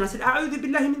kept brushing. I said, A'udhu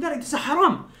billahi min dhalik. This is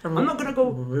haram. I'm not going to go.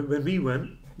 When we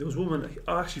went, there was a woman,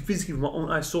 I actually physically with my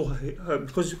own eyes saw her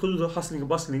because of the hustling and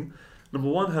bustling. Number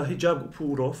one, her hijab got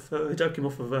pulled off. Her hijab came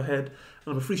off of her head. And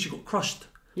number three, she got crushed.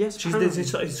 Yes, She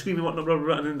started screaming, blah, blah, blah,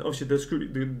 blah, and then obviously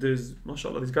there's,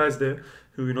 mashallah, these guys there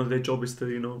who, you know, their job is to,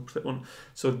 you know, protect one.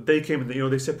 So they came and, you know,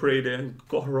 they separated it and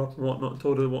got her up and whatnot,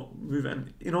 told her what move.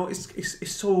 And, you know,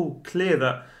 it's so clear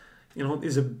that, you know,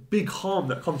 there's a big harm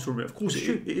that comes from it. Of course,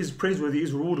 it is praiseworthy, it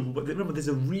is rewardable, but remember, there's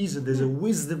a reason, there's a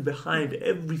wisdom behind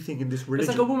everything in this religion.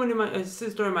 It's like a woman, a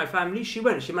sister in my family, she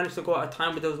managed to go at a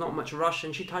time where there was not much rush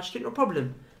and she touched it, no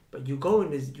problem. But you go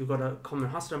and you gotta come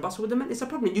and hustle and bustle with the men, it's a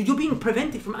problem. You're being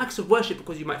prevented from acts of worship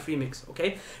because you might free mix,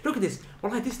 okay? Look at this.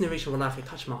 Wallahi, this narration, wallahi,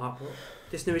 touched my heart, bro.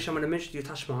 This narration I'm gonna mention to you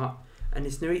touched my heart. And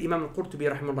it's narrated, Imam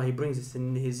al-Qurtubi rahimahullah, he brings this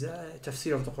in his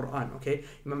tafsir of the Quran, okay?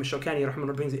 Imam al-Shawkani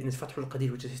rahimahullah brings it in his Fath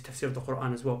al-Qadir, which is his tafsir of the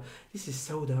Quran as well. This is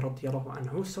Sauda radiyallahu anha.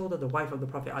 Who's Sauda? The wife of the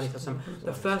Prophet alayhi wasallam.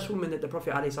 The first woman that the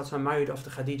Prophet alayhi wasallam married after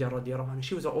Khadija radiyallahu anha.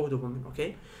 She was an older woman,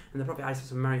 okay? And the Prophet alayhi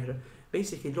wasallam married her.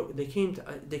 Basically, look, they came to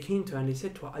her and they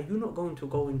said to her, are you not going to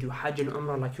go and do Hajj and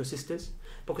Umrah like your sisters?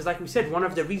 Because like we said, one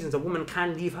of the reasons a woman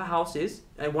can leave her house is,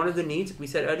 and one of the needs we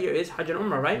said earlier is Hajj and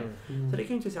Umrah, right? So they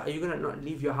came to her and said, are you going to not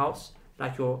leave your house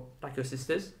like your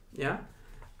sisters? Yeah?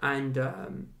 And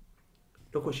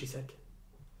look what she said.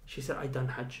 She said, I done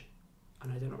Hajj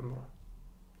and I done Umrah.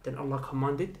 Then Allah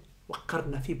commanded,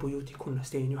 وَقَرْنَ فِي بُيُوتِكُنَّ,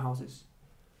 stay in your houses.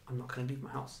 I'm not going to leave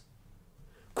my house.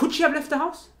 Could she have left the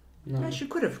house? No. Yeah, she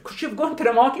could have. Could she have gone to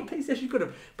the marketplace? Yeah, she could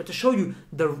have. But to show you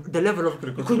the level of...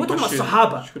 Because we're talking about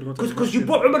Sahaba. Because you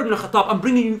brought Umar ibn Khattab.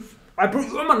 I brought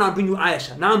you Umar, now I bring you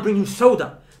Aisha. Now I'm bringing you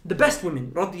Sauda. The best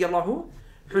women. Radiyallahu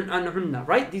anhunna.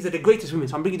 Right? These are the greatest women.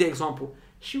 So I'm bringing the example.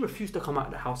 She refused to come out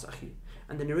of the house, akhi.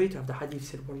 And the narrator of the hadith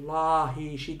said,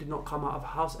 Wallahi, she did not come out of her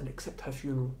house and accept her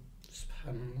funeral.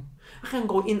 SubhanAllah. I can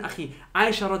go in, akhi.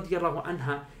 Aisha radiyallahu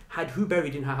anha had who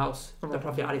buried in her house? The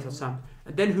Prophet alayhi wasallam.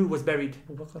 And then who was buried?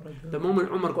 The moment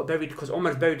Umar got buried, because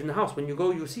Umar is buried in the house. When you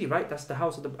go, you see, right? That's the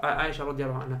house of the Aisha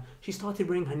radiallahu anha. She started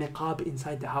wearing her niqab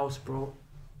inside the house, bro.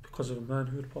 Because of a man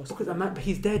who had passed. Because a man, but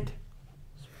he's dead.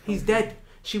 He's dead.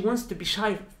 She wants to be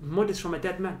shy, modest from a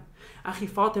dead man. Akhi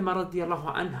Fatima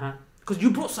radiallahu anha. Because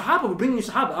you brought Sahaba, we're bringing you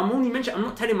Sahaba. I'm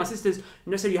not telling my sisters,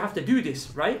 you have to do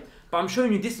this, right? But I'm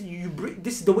showing you this.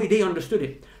 This is the way they understood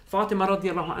it. Fatima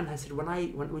radiallahu anha said,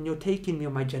 when you're taking me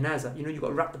on my janazah, you got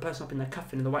to wrap the person up in the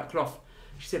coffin in the white cloth.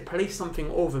 She said, place something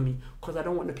over me because I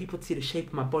don't want the people to see the shape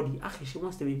of my body. Akhi, she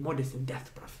wants to be modest in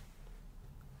death, bruv.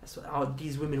 That's what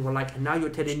these women were like. And now you're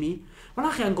telling me, well,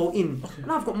 akhi, I can go in. Okay.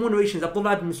 Now I've got more narrations.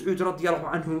 Abdullah ibn Mas'ud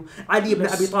radiallahu anhu, Ali ibn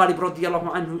Abi Talib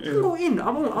radiallahu anhu. I can go in. I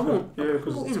won't. Yeah,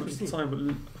 because it's time.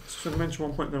 But just to mention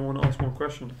one point, then I want to ask one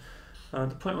question. The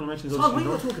point I want to mention is what are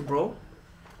you talking, bro?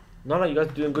 No, you guys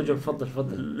are doing a good job.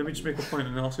 Faddal. Let me just make a point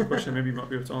and then ask a question. Maybe you might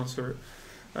be able to answer it.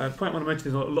 The point I want to mention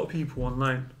is a lot of people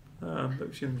online that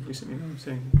we've seen recently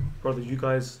saying, brother, you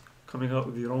guys coming out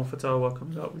with your own fatwa,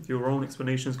 coming out with your own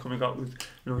explanations, coming out with,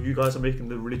 you guys are making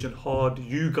the religion hard,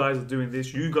 you guys are doing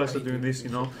this, you guys are doing this,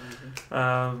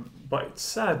 But it's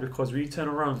sad because we turn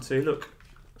around and say, look,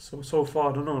 so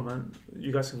far, I don't know, man,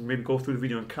 you guys can maybe go through the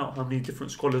video and count how many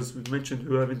different scholars we've mentioned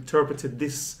who have interpreted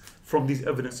this from these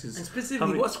evidences. And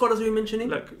specifically, what scholars are we mentioning?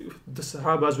 Like the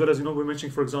Sahaba, as well as, we're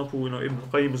mentioning, for example, Ibn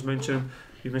Qayyim was mentioned,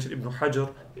 you mentioned Ibn Hajar,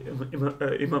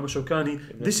 Imam Shawkani.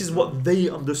 This is what they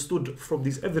understood from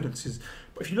these evidences.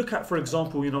 But if you look at, for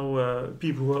example,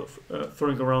 people who are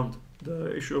throwing around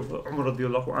the issue of Umar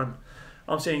radiallahu anhu,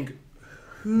 I'm saying,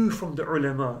 who from the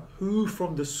ulama, who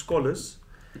from the scholars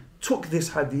took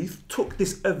this hadith, took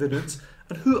this evidence,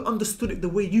 and who understood it the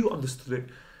way you understood it?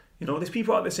 There's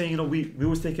people out there saying, we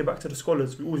always take it back to the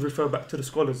scholars. We always refer back to the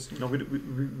scholars.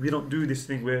 We don't do this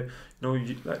thing where,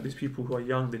 like these people who are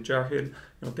young, they're jahil,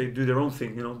 they do their own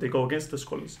thing, they go against the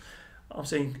scholars. I'm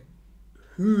saying,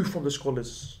 who from the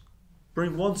scholars?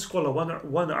 Bring one scholar,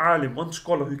 one alim, one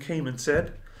scholar who came and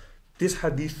said, this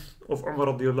hadith of Umar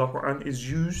radiallahu anhu is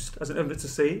used as an evidence to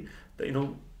say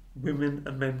that, women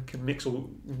and men can mix, or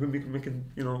women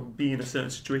can, be in a certain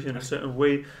situation in a certain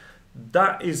way.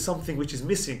 That is something which is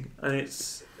missing, and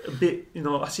it's a bit,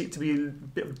 I see it to be a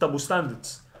bit of double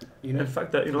standards. In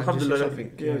fact that, alhamdulillah,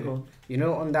 go on.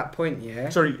 On that point, yeah.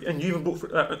 Sorry, and you even brought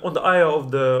on the ayah of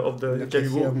the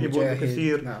Jami, you brought the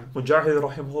Kathir, Mujahid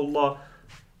rahimahullah.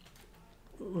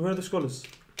 Where are the scholars?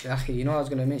 Akhi, I was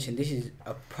going to mention, this is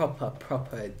a proper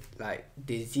like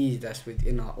disease that's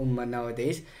within our ummah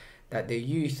nowadays, that the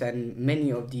youth and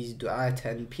many of these du'at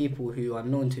and people who are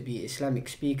known to be Islamic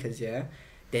speakers, yeah,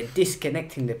 they're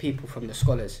disconnecting the people from the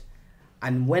scholars.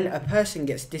 And when a person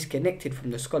gets disconnected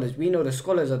from the scholars, we know the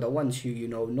scholars are the ones who,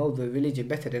 know the religion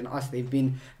better than us. They've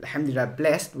been, alhamdulillah,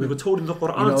 blessed. We were told in the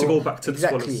Quran to go back to the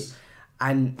scholars.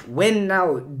 And when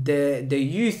now the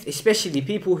youth, especially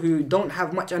people who don't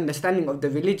have much understanding of the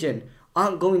religion,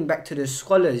 aren't going back to the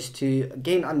scholars to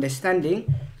gain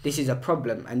understanding, this is a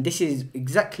problem. And this is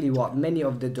exactly what many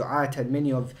of the du'at and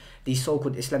many of these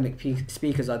so-called Islamic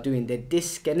speakers are doing. They're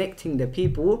disconnecting the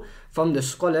people from the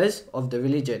scholars of the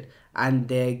religion, and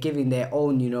they're giving their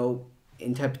own,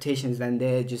 interpretations, and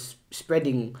they're just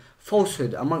spreading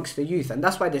falsehood amongst the youth. And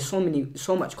that's why there's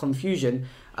so much confusion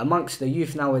amongst the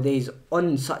youth nowadays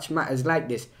on such matters like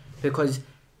this, because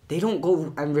they don't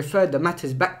go and refer the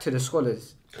matters back to the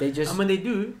scholars. They just... And when they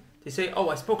do, they say,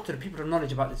 I spoke to the people of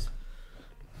knowledge about this.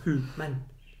 Who? Man.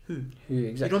 Who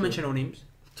exactly? You don't mention no names.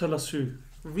 Tell us who.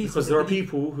 Because there are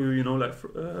people who,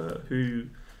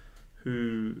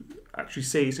 who actually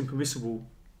say it's impermissible,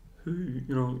 who,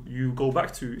 you go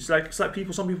back to. It's like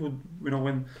people, some people,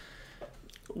 when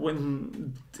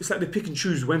it's like they pick and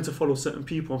choose when to follow certain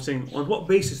people. I'm saying, on what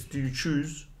basis do you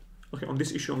choose? Okay, on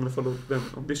this issue I'm going to follow them.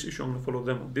 On this issue I'm going to follow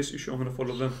them. On this issue I'm going to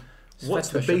follow them. What's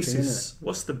the basis?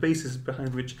 What's the basis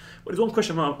behind which? But there's one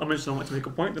question I mentioned. I want to make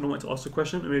a point, then I want to ask a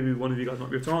question, and maybe one of you guys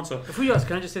might be able to answer. Before you ask,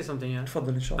 can I just say something? Yeah. Tfaddal,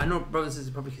 inshallah. I know brothers and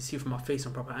sisters probably can see from my face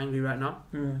I'm proper angry right now.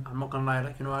 Yeah. I'm not gonna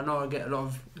lie. I know I get a lot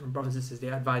of brothers and sisters. They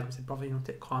advise me, say, brother,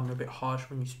 take calm, you're a bit harsh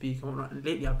when you speak and whatnot. And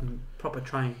lately I've been proper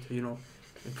trying to,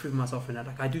 improve myself in that.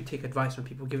 Like, I do take advice when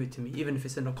people give it to me, even if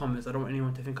it's in the comments. I don't want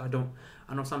anyone to think I don't.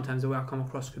 I know sometimes the way I come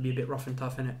across could be a bit rough and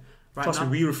tough, innit? Right. Trust me,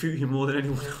 we refute him more than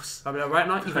anyone else. I mean, right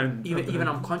now, even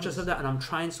I'm conscious of that, and I'm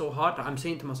trying so hard that I'm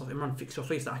saying to myself, Imran, fix your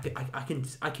face. That I can,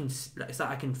 it's like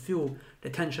I can feel the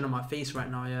tension on my face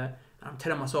right now, yeah. And I'm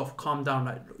telling myself, calm down,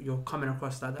 like you're coming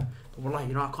across like that. But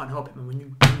wallahi, I can't help it, man. When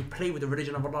you play with the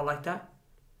religion of Allah like that,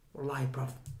 wallahi,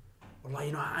 bruv.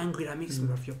 Wallahi, how angry that makes me,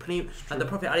 bruv. You're playing. And the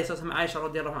Prophet Aisha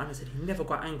radiallahu anha said he never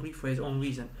got angry for his own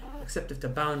reason, except if the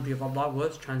boundary of Allah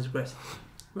was transgressed.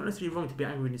 Not necessarily wrong to be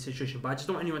angry in this situation, but I just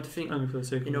don't want anyone to think,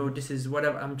 this is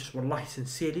whatever. I'm just wallahi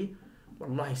sincerely,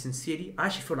 I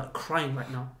actually feel like crying right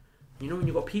now. When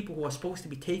you've got people who are supposed to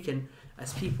be taken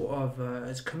as people of,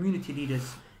 as community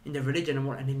leaders in the religion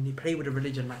and then they play with the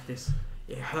religion like this.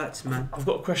 It hurts, man. I've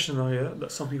got a question now, yeah,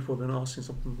 that some people have been asking,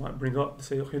 something might bring up. They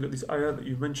say, okay, look, these ayah that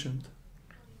you mentioned,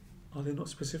 are they not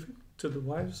specific to the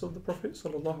wives of the Prophet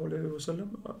sallallahu alaihi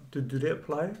wasallam? Do they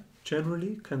apply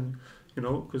generally? Can, you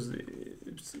know, because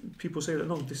people say that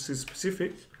no, this is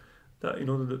specific, that, you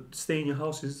know, that stay in your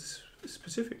house is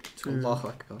specific to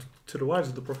the wives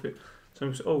of the Prophet.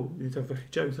 Some people say, oh, you need to have a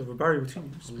hijab, you need to have a barrier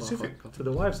between you, specific to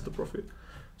the wives of the Prophet.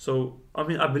 So, I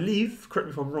mean, I believe, correct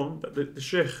me if I'm wrong, that the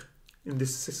Shaykh in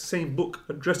this same book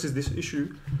addresses this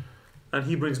issue, and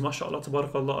he brings, mashallah,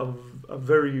 tabarakallah, a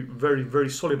very, very, very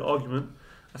solid argument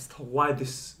as to why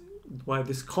this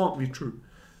can't be true.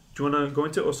 Do you want to go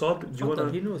into it, Osad? Do you want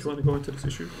to go into this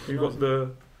issue? You got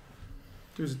the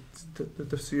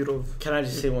tafsir of... Can I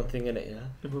just say one thing in it,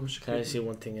 yeah? Can I just say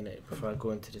one thing in it before I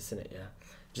go into this in it, yeah?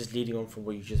 Just leading on from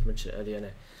what you just mentioned earlier in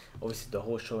it. Obviously, the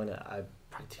whole show in it, I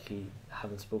practically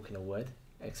haven't spoken a word,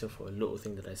 except for a little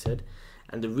thing that I said.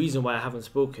 And the reason why I haven't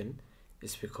spoken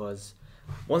is because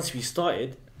once we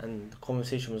started and the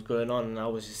conversation was going on and I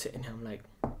was just sitting here, I'm like,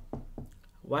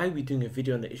 why are we doing a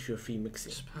video on the issue of free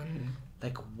mixing?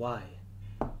 Like, why?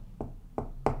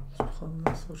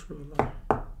 SubhanAllah, so true, Allah.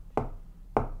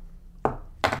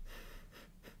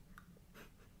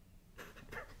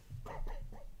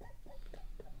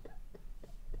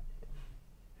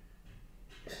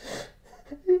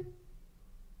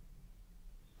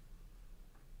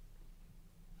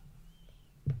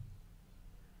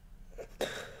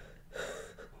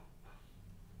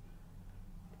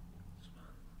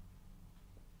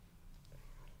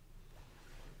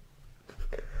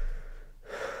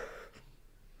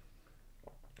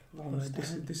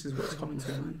 This is what's coming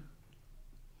to me.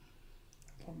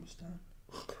 I understand.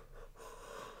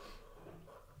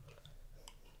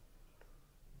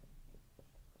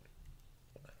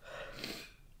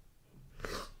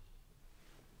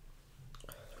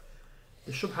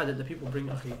 The shubha that the people bring,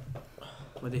 akhi,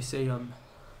 where they say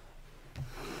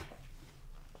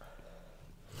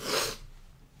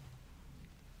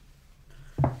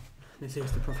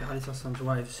it's the Prophet ﷺ's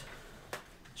wives.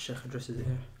 Sheikh addresses it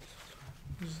here.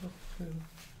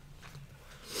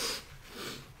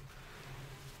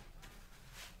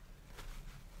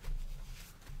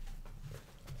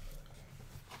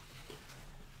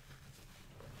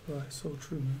 Right, so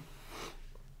true, man.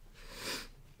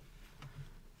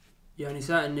 يا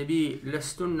نساء النبي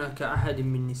لستن كأحد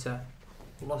من نساء.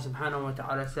 Allah subhanahu wa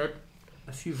ta'ala said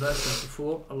a few verses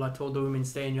before Allah told the women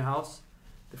stay in your house,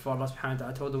 before Allah subhanahu wa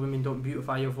ta'ala told the women don't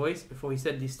beautify your voice, before he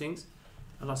said these things,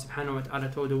 Allah subhanahu wa ta'ala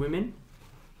told the women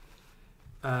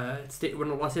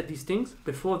when Allah said these things,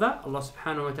 before that Allah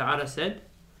subhanahu wa ta'ala said,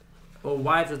 O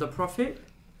wives of the Prophet,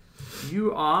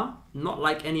 you are not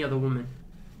like any other woman.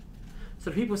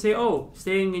 So people say, oh,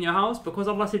 staying in your house, because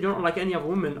Allah said you're not like any other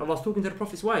woman, Allah's talking to the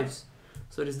Prophet's wives.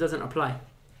 So this doesn't apply.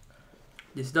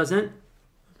 This doesn't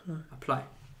apply.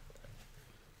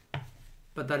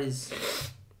 But that is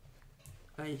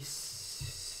an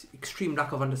extreme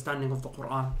lack of understanding of the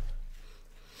Quran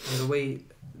and the way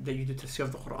that you do tafsir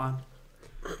of the Quran.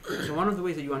 So one of the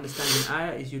ways that you understand an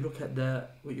ayah is you look at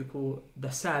what you call the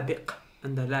sabiq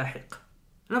and the lahiq.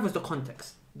 And that was the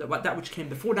context. That which came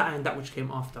before that and that which came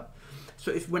after.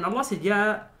 So when Allah said,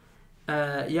 Ya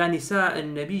nisa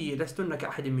al-nabi lastunna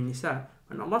ka'ahadin min nisa,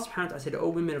 when Allah subhanahu wa ta'ala said, O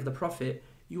women of the Prophet,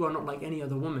 you are not like any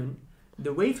other woman,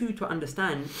 the way for you to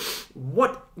understand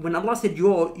when Allah said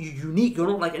you're unique, you're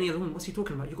not like any other woman, what's he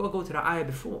talking about? You've got to go to the ayah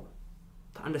before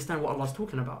to understand what Allah's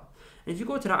talking about. And if you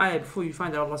go to the ayah before, you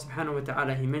find that Allah subhanahu wa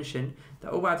ta'ala, he mentioned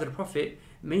that, O wives of the Prophet,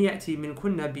 مَن يَأْتِي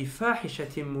مِنْكُنَّ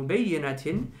بِفَاحِشَةٍ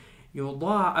مُبَيِّنَةٍ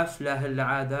يُضَاعَفْ لَهَا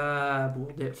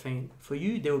الْعَذَابُ ضِعْفَيْنِ. For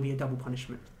you, there will be a double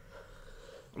punishment.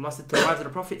 Allah said to the wives of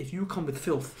the Prophet, if you come with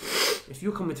filth, if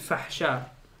you come with fahsha,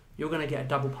 you're going to get a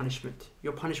double punishment.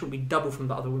 Your punishment will be double from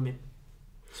the other women.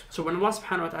 So when Allah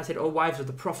subhanahu wa ta'ala said, O wives of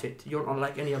the Prophet, you're not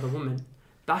like any other woman,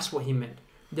 that's what he meant.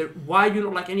 Why you're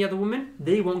not like any other woman?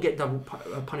 They won't get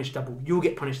punished double. You'll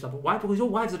get punished double. Why? Because you're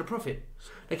wives of the Prophet.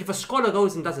 Like if a scholar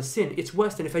goes and does a sin, it's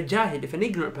worse than if a jahil, if an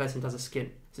ignorant person does a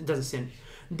sin.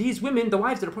 These women, the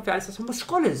wives of the Prophet ﷺ, were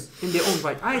scholars in their own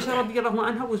right. Aisha radiallahu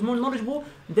anha was more knowledgeable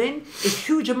than a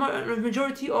huge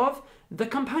majority of the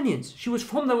companions. She was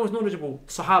from the most knowledgeable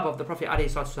Sahaba of the Prophet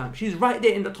ﷺ. She's right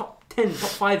there in the top 10, top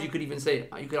 5 you could even say,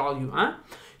 you could argue.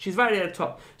 She's right there at the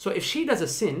top. So if she does a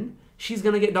sin, she's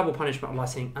going to get double punishment, Allah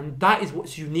saying. And that is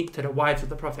what's unique to the wives of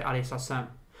the Prophet ﷺ.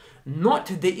 Not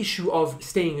the issue of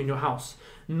staying in your house.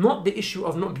 Not the issue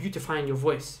of not beautifying your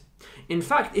voice. In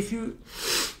fact,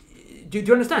 do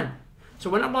you understand? So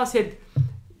when Allah said,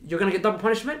 you're going to get double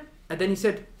punishment, And then he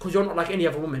said, because you're not like any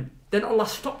other woman. Then Allah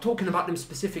stopped talking about them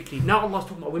specifically. Now Allah's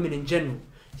talking about women in general.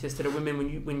 He says to the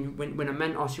women, when a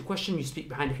man asks you a question, you speak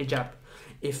behind the hijab.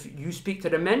 If you speak to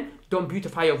the men, don't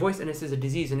beautify your voice, and this is a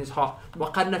disease in his heart.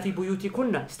 وَقَرْنَ فِي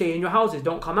بُيُوتِكُنَّ. Stay in your houses,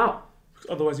 don't come out.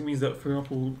 Otherwise, it means that, for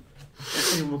example,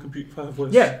 any woman can beautify her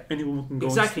voice. Yeah. Any woman can go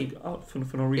Exactly. and speak out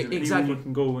for no reason. Exactly. Any woman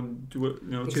can go and do it,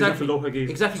 Exactly. to lower her gaze.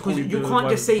 Exactly, It's because only you the can't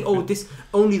just say, wives. oh, this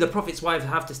only the Prophet's wives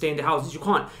have to stay in their houses. You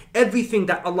can't. Everything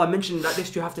that Allah mentioned in that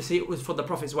list, you have to say it was for the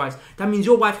Prophet's wives. That means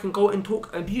your wife can go and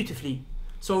talk beautifully.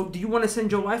 So do you want to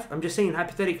send your wife? I'm just saying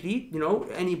hypothetically,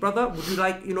 any brother, would you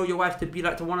like, your wife to be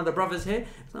like to one of the brothers here?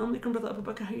 Assalamu alaikum, brother Abu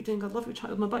Bakr, how you doing? I love your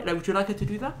child, my bite. Like, would you like her to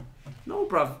do that? No,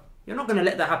 bruv. You're not going to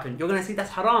let that happen. You're going to say,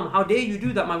 that's haram. How dare you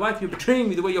do that, my wife? You're betraying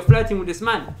me the way you're flirting with this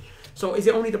man. So is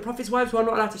it only the Prophet's wives who are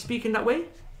not allowed to speak in that way?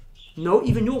 No,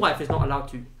 even your wife is not allowed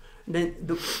to. Then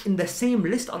in the same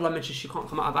list, Allah mentions she can't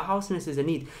come out of her house unless there's a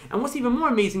need. And what's even more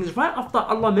amazing is right after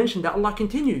Allah mentioned that, Allah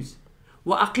continues.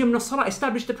 وَأَقِمْنَا الصَّلَاةَ.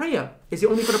 Establish the prayer. Is it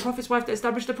only for the Prophet's wife to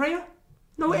establish the prayer?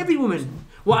 No, every woman.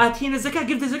 وَآتِينَا الزَّكَاةَ.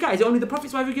 Give the zakat. Is it only the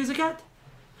Prophet's wife who gives zakat?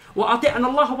 وَأَطِعْنَا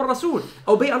اللَّهَ وَالرَّسُولَ.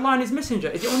 Obey Allah and His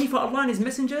Messenger. Is it only for Allah and His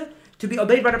Messenger to be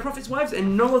obeyed by the Prophet's wives,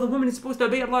 and no other woman is supposed to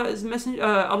obey Allah and His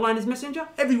Messenger?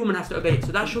 Every woman has to obey it.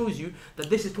 So that shows you that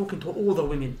this is talking to all the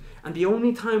women. And the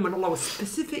only time when Allah was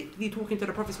specifically talking to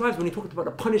the Prophet's wives, when He talked about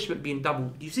the punishment being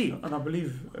doubled. Do you see? And I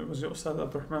believe it was Ustad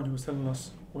Abdurrahman who was telling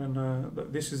us when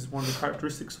that this is one of the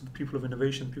characteristics of the people of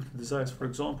innovation, people of desires. For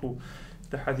example,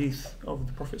 the hadith of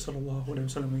the Prophet sallallahu alaihi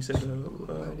wasallam, he said,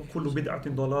 "Kullu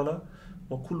bid'atin dalala,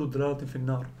 wa kullu dalalatin fi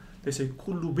an-nar." They say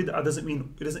kullu bid'ah doesn't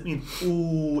mean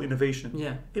all innovation.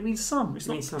 Yeah. It means some. It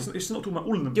means some. It's not talking about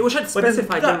all of them. Yeah, we should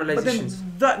specify generalizations. But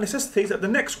then that necessitates that the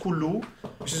next kullu,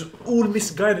 which is all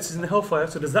misguidance, is in the hellfire.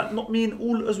 So does that not mean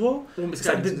all as well? All It's like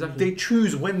misguidance, exactly. they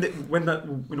choose when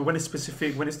it's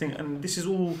specific, when it's thing, and this is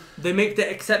all. They make the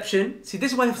exception. See,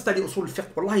 this is why you have to study usul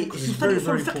fiqh. Wallahi, if you It's study very, usul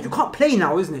very fiqh, you important. can't play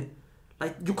now, isn't it?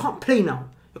 Like, you can't play now.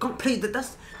 You can't play.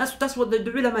 That's what the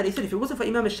ulama, they said. If it wasn't for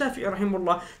Imam al-Shafi'i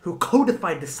rahimahullah, who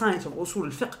codified the science of usul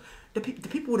al-fiqh, the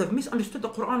people would have misunderstood the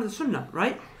Quran and the Sunnah,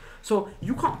 right? So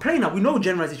you can't play now. We know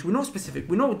generalization. We know specific.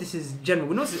 We know this is general.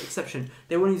 We know this is exception.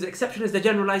 They want to use the exception as the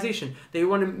generalization. They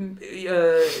want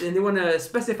to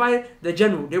specify the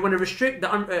general. They want to restrict the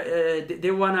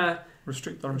they want to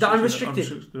Restrict the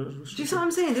unrestricted. Do Do you see what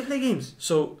I'm saying? They play games.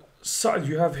 So, Sa'ad,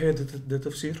 you have here the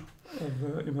tafsir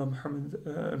of Imam Muhammad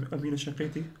Amin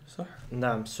al-Shanqiti, صح?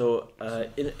 Naam. So,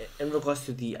 in regards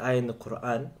to the ayah in the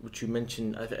Quran, which you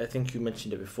mentioned, I think you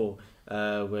mentioned it before,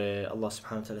 where Allah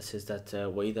subhanahu wa ta'ala says that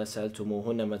وَإِذَا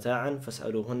سَأَلْتُمُوهُنَّ مَتَاعًا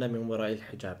فَاسْأَلُوهُنَّ مِنْ وَرَاءِ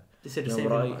الْحِجَابِ. They said the من same thing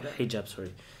وراء about that. hijab,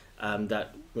 sorry.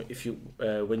 That if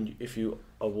you're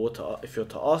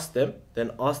to ask them, then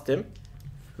ask them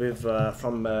with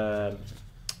from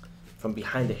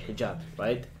behind the hijab,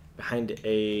 right? Behind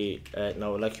a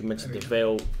now, like you mentioned, the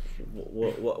veil.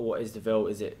 What is the veil?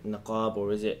 Is it niqab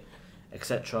or is it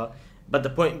etc.? But the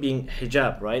point being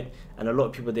hijab, right? And a lot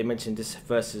of people, they mention this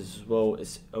verse as well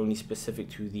is only specific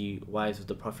to the wives of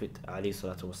the Prophet alayhi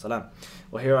salatu wasalam.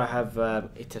 Well, here I have a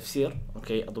tafsir,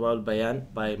 okay, Adwa al-Bayan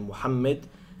by Muhammad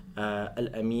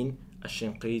al-Amin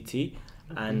al-Shinqiti.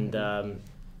 And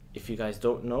if you guys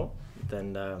don't know,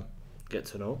 then get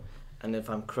to know. And if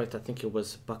I'm correct, I think it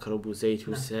was Bakr Abu Zayd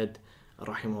who said,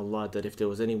 rahimahullah, that if there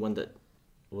was anyone that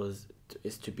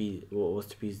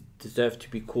deserved to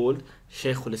be called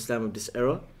Shaykh al-Islam of this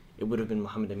era, it would have been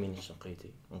Muhammad Amin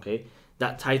al-Shanqiti. Okay,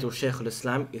 that title Shaykh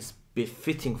al-Islam is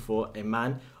befitting for a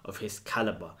man of his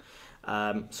caliber.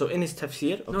 So in his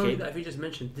tafsir, okay, No, if you just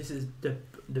mentioned, this is the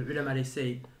ulama, they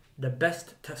say the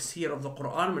best tafsir of the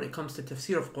Quran when it comes to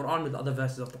tafsir of Quran with other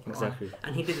verses of the Quran. Exactly.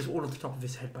 And he did this all off the top of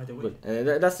his head, by the way. good.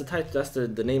 And that's the title. That's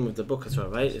the name of the book as well,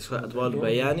 right? It's called Adwa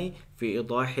al-Bayani fi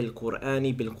idah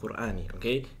al-Qur'ani bil-Qur'ani.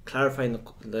 Okay, clarifying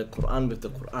the Quran with the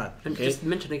Quran. And Okay, just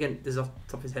mention again, this is off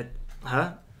the top of his head.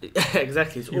 huh?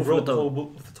 Exactly. It's He all from wrote the the whole top.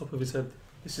 book off the top of his head.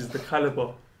 This is the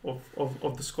caliber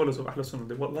of the scholars of Ahl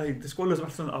Sunnah. Wallahi, the scholars of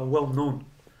Ahl Sunnah are well known.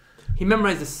 He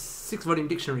memorized the 6-volume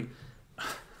dictionary.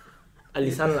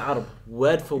 Al-Lisan al-Arab,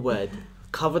 word for word,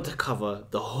 cover to cover,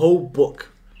 the whole book.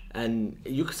 And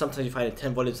you can sometimes you find it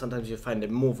 10 volumes, sometimes you find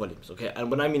it more volumes, okay? And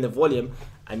when I mean the volume,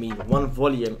 I mean one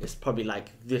volume is probably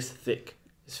like this thick.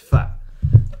 It's fat.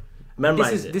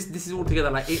 Memorize it. This is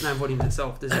altogether like 8-9 volumes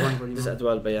itself. This is one volume. This is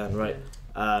Adwa al-Bayan, right?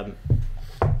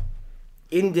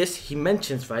 In this, he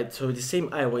mentions, right, so the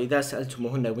same ayah, وَإِذَا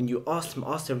سَأَلْتُمُهُنَّ, when you asked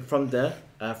him from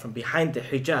behind the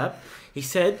hijab, he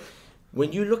said,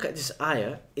 when you look at this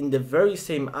ayah, in the very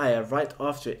same ayah, right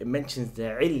after it mentions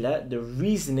the illah, the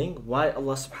reasoning why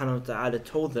Allah subhanahu wa ta'ala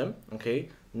told them, okay,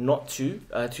 not to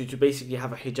basically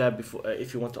have a hijab before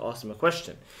if you want to ask them a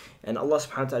question. And Allah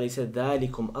subhanahu wa ta'ala said,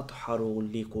 ذَلِكُمْ أَطْحَرُ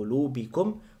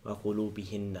لِقُلُوبِكُمْ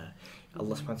وَقُلُوبِهِنَّ.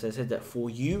 Allah subhanahu wa ta'ala said that for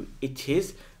you it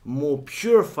is more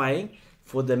purifying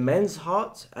for the men's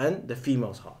heart and the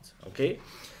female's heart. Okay?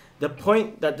 The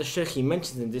point that the Shaykh he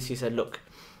mentions in this, he said, look,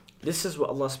 this is what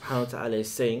Allah subhanahu wa ta'ala is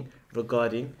saying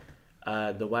regarding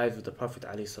the wives of the Prophet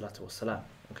alayhi salatu wasalam.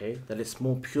 Okay? That it's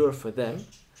more pure for them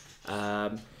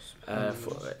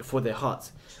for their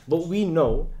hearts. But we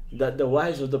know that the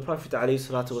wives of the Prophet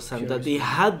ﷺ, that they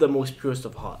had the most purest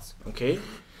of hearts. Okay,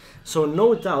 so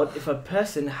no doubt if a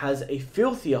person has a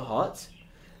filthier heart,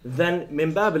 then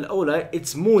min bab al-awla,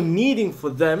 it's more needing for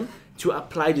them to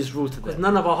apply this rule to them. Because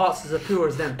none of our hearts is as pure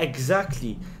as them.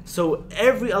 Exactly. So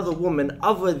every other woman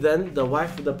other than the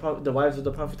wives of the Prophet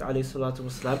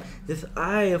ﷺ, this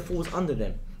ayah falls under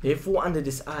them. They fall under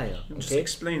this ayah. Okay? Just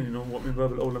explain, what min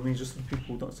bab al-awla means, just so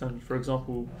people don't understand. For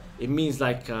example, it means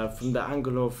like from the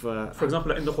angle of for example,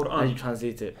 like in the Quran, how you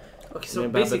translate it. Okay, so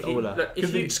basically, like,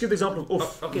 just give the example of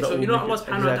uff. Okay, so Allah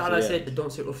subhanahu wa ta'ala said,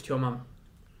 don't say uff to your mum.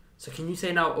 So can you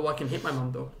say now, I can hit my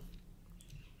mum though?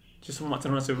 Just someone might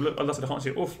turn around and say, look, Allah said I can't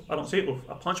say uff. I don't say uff.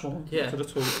 I punch my mum. Yeah. So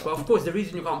that's all. But of course, the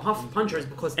reason you can't punch her is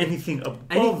because Anything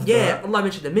above that, Allah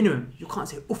mentioned the minimum. You can't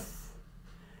say uff.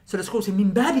 So the scholars say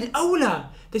min babil awla.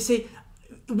 They say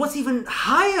what's even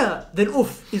higher than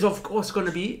uff is of course going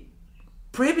to be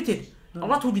prohibited.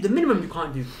 Allah told you the minimum you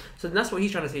can't do. So that's what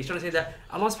he's trying to say. He's trying to say that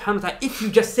Allah subhanahu wa ta'ala,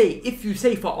 if you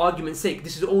say for argument's sake,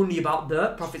 this is only about the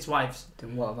Prophet's wives.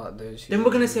 Then what about those? Then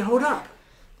we're going to say, hold up.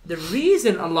 The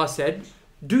reason Allah said,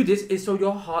 do this is so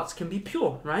your hearts can be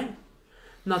pure, right?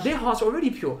 Now their hearts are already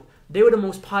pure. They were the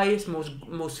most pious,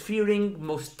 most fearing,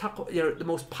 the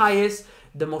most pious,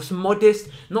 the most modest.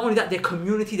 Not only that, their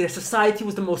community, their society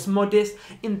was the most modest.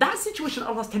 In that situation,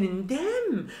 Allah's telling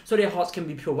them so their hearts can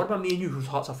be pure. What about me and you, whose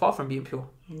hearts are far from being pure?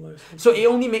 So it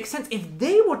only makes sense if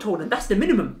they were told, and that's the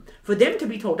minimum. For them to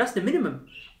be told, that's the minimum.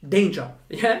 Danger.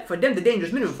 Yeah? For them, the danger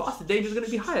is minimum. For us, the danger is going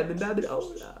to be higher.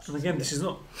 And again, this is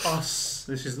not us.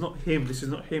 This is not him. This is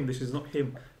not him. This is not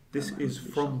him. This is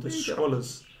from the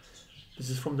scholars. This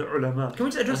is from the ulama. Can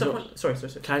we just address that point? Sorry.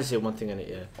 Can I just say one thing on it?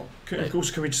 Yeah.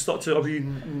 Can we just start to? Are we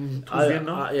towards the end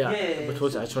now? Yeah. But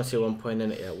towards, I just want to say one point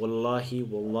in it. Yeah. Wallahi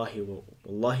wa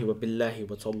billahi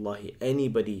wa tallahi.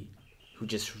 Anybody who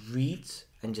just reads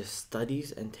and just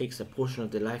studies and takes a portion of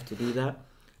their life to do that,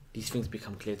 these things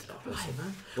become clear to that person.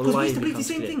 Because we used to believe the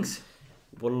same things.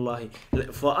 Wallahi.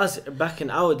 For us, back in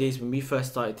our days when we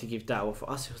first started to give da'wah, for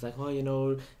us it was like, a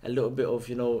little bit of,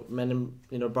 men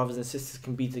and, brothers and sisters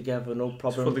can be together, no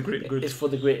problem. It's for the greater good. It's for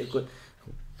the greater good.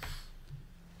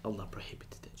 Allah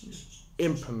prohibited it.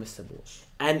 Impermissible.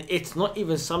 And it's not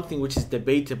even something which is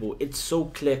debatable. It's so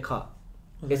clear cut.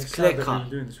 It's clear cut.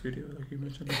 Doing this video, like you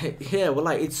mentioned. Yeah,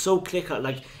 it's so clear cut.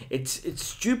 Like it's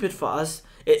stupid for us.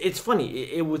 It's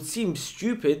funny. It would seem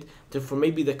stupid for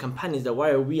maybe the companions that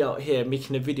why are we out here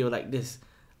making a video like this?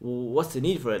 What's the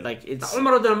need for it? Like it's.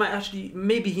 Umar might actually,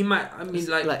 maybe he might. I mean,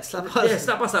 like slap us. Yeah,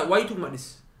 slap us. Like, why are you talking about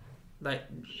this? Like,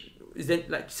 is that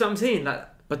like? So I'm saying like.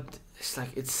 But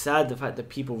it's sad the fact that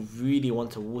people really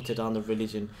want to water down the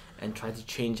religion and try to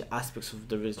change aspects of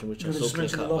the religion which are so clear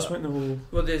cut.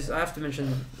 Well, I have to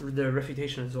mention the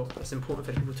refutation as well. That's important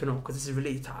for people to know because this is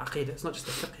related to aqeedah. It's not just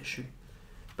a fiqh issue.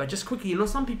 But just quickly,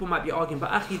 some people might be arguing, but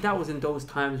akhi, that was in those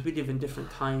times. We live in different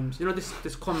times.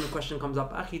 This common question comes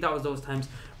up. Akhi, that was those times.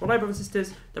 Well, my brothers and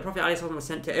sisters, the Prophet ﷺ was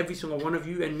sent to every single one of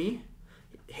you and me,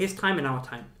 his time and our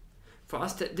time. For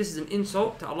us, this is an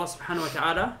insult to Allah subhanahu wa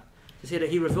ta'ala to say that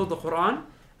He revealed the Quran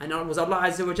and was Allah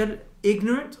Azza wa Jal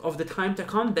ignorant of the time to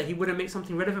come that He wouldn't make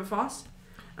something relevant for us.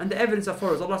 And the evidence that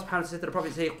follows, Allah subhanahu wa ta'ala said to the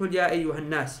Prophet, say, قُلْ يَا أَيُّهَا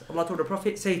النَّاسِ Allah told the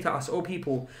Prophet, say to us, O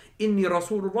people, إِنِّي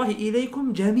رَسُولُ اللَّهِ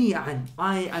إِلَيْكُمْ جَمِيعًا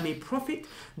I am a prophet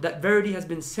that verily has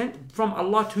been sent from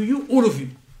Allah to you, all of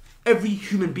you. Every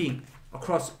human being,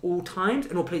 across all times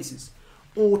and all places.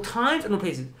 All times and all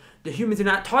places. The humans in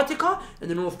Antarctica, in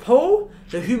the North Pole,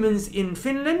 the humans in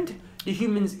Finland, the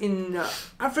humans in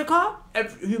Africa,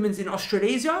 humans in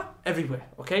Australasia, everywhere,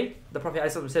 okay? The Prophet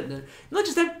ﷺ said, not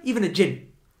just them, even a jinn.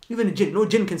 Even a jinn. No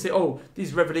jinn can say, oh,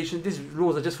 these revelations, these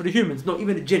laws are just for the humans. No,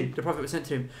 even a jinn, the Prophet was sent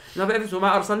to him. Another evidence,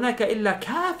 وَمَا أَرْسَلْنَاكَ إِلَّا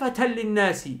كَافَةً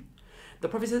لِلنَّاسِ The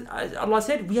Prophet says, Allah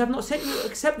said, we have not sent you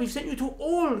except we've sent you to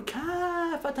all.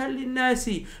 كَافَةً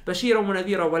لِلنَّاسِ بَشِيرًا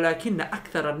وَنَذِيرًا وَلَكِنَّ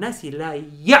أَكْثَرَ النَّاسِ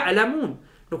لَا يَعْلَمُونَ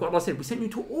Look what Allah said, we sent you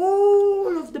to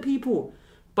all of the people.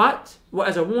 But,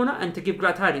 as a warner and to give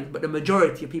glad tidings. But the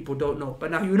majority of people don't know.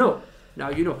 But now you know. Now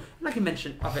you know. Like you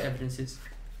mentioned, other evidences.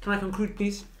 Can I conclude,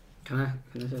 please? Can I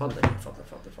say something?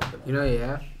 Fadl.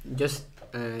 Yeah, just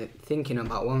thinking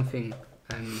about one thing.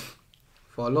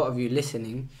 for a lot of you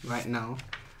listening right now,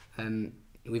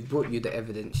 we've brought you the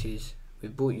evidences.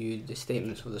 We've brought you the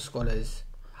statements of the scholars,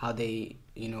 how they,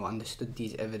 understood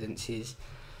these evidences.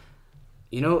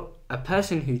 A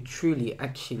person who truly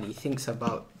actually thinks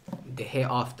about the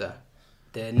hereafter,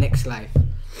 the next life,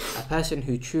 a person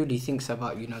who truly thinks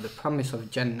about, the promise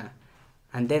of Jannah,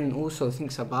 and then also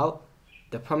thinks about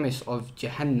the promise of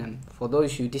Jahannam for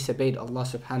those who disobeyed Allah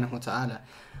subhanahu wa ta'ala.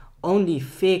 Only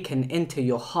fear can enter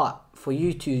your heart for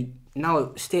you to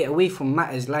now stay away from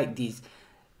matters like these.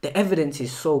 The evidence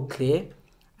is so clear,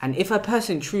 and if a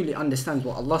person truly understands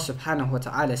what Allah subhanahu wa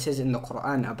ta'ala says in the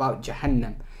Quran about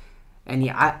Jahannam, and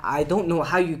I don't know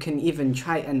how you can even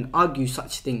try and argue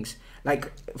such things.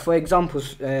 Like, for example,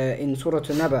 in Surah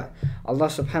An-Naba, Allah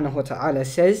subhanahu wa ta'ala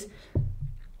says,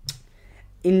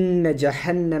 Inna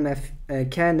Jahannam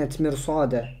kanat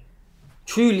mirsada.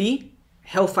 Truly,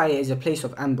 hellfire is a place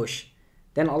of ambush.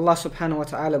 Then Allah subhanahu wa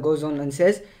ta'ala goes on and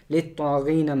says,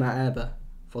 لِلطَّاغِينَ مَآبًا.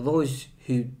 For those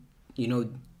who,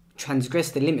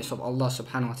 transgress the limits of Allah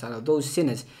subhanahu wa ta'ala, those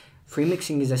sinners, free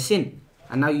mixing is a sin.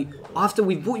 And now, after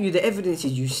we've brought you the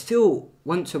evidences, you still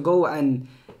want to go and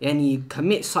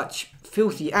commit such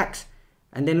filthy acts.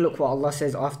 And then look what Allah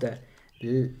says after.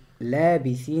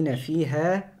 لَابِثِينَ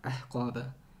فِيهَا أَحْقَابًا.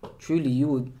 Truly you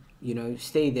would,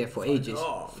 stay there for ages,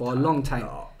 for a long time.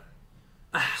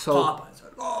 So,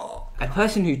 a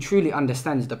person who truly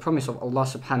understands the promise of Allah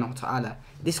subhanahu wa ta'ala,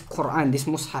 this Quran, this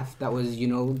Mus'haf that was,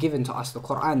 given to us, the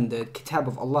Quran, the Kitab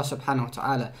of Allah subhanahu wa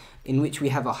ta'ala, in which we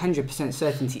have 100%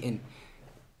 certainty in.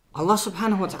 Allah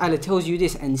subhanahu wa ta'ala tells you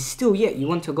this, and still yet you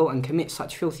want to go and commit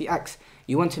such filthy acts.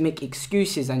 You want to make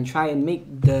excuses and try and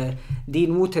make the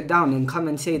deen watered down and come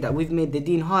and say that we've made the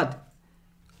deen hard.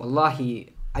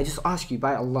 Wallahi, I just ask you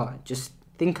by Allah, just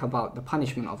think about the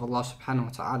punishment of Allah subhanahu wa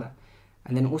ta'ala.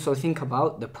 And then also think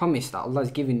about the promise that Allah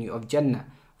has given you of Jannah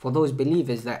for those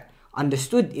believers that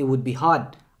understood it would be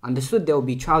hard, understood there will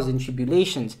be trials and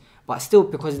tribulations, but still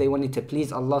because they wanted to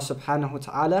please Allah subhanahu wa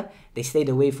ta'ala, they stayed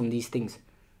away from these things.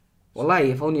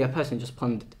 Wallahi, if only a person just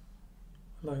pondered.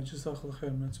 Wallahi, jazakallah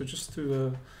khair, man. So just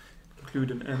to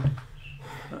conclude and end,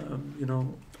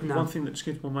 one thing that just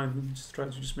came to my mind when you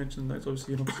just mentioned that,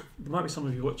 obviously, there might be some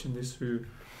of you watching this who,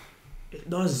 it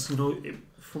does,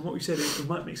 from what we said, it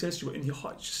might make sense to you, but in your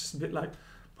heart, it's just a bit like,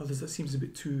 brothers, that seems a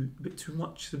bit too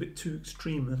much, it's a bit too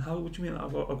extreme. And how? What do you mean? I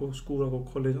go to school, I go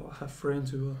to college, I have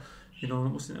friends who are,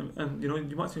 Muslim, and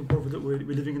you might think, brother, look, we're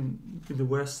living in the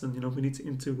West, and we need to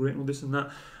integrate and all this and that.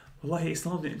 Wallahi,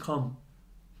 Islam didn't come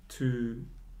to,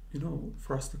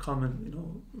 for us to come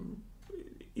and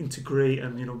integrate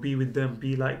and be with them,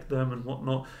 be like them and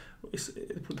whatnot.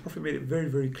 The Prophet made it very,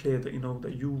 very clear that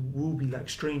that you will be like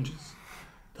strangers.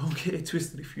 Don't get it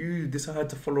twisted. If you decide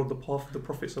to follow the path of the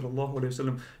Prophet sallallahu alaihi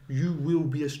wasallam, you will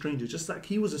be a stranger, just like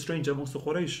he was a stranger amongst the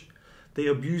Quraysh. They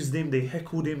abused him, they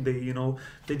heckled him,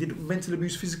 they did mental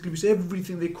abuse, physical abuse,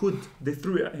 everything they could. They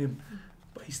threw it at him,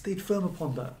 but he stayed firm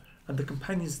upon that, and the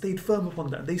companions stayed firm upon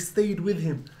that. And they stayed with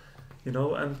him,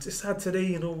 And it's sad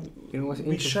today,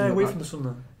 we shy away from the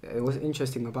Sunnah. What's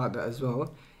interesting about that as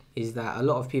well is that a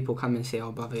lot of people come and say,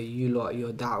 oh brother, you lot,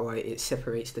 your da'wah, it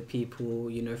separates the people,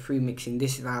 free mixing,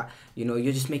 this, that,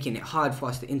 you're just making it hard for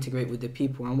us to integrate with the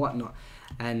people and whatnot.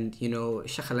 And,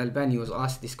 Shaykh al-Albani was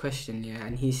asked this question,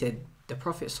 and he said, the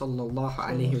Prophet sallallahu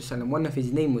alaihi wasallam, one of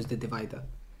his name was the divider.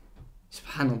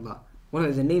 Subhanallah. One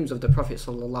of the names of the Prophet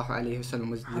sallallahu alaihi wasallam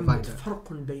was the divider.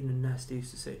 Farqun bayna an-nas, they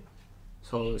used to say.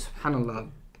 So, subhanallah.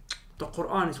 The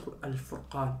Quran is called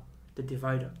Al-Furqan, the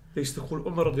divider. They used to call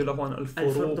Umar radiallahu anhu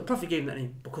al-Furuq. The Prophet gave him that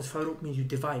name because Faruq means you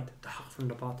divide the haqq from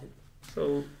the batil.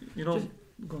 So,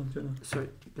 go on, Jenna. Sorry,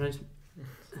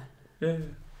 Yeah.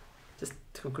 Just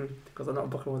to conclude, because I know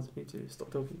Bakr wants me to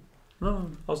stop talking.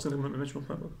 No, I was going to mention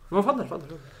my point. No,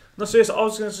 fadl. No, so yes, I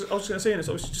was going to say this.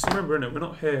 Obviously, just remember, innit, we're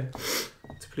not here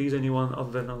to please anyone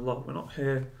other than Allah. We're not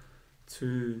here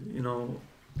to,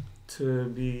 to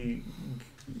be,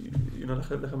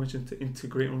 like I mentioned, to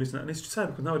integrate all this and that. And it's just sad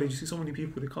because nowadays you see so many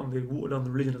people, they water down the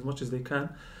religion as much as they can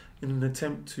in an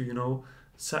attempt to,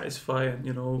 satisfy and,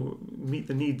 meet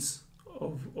the needs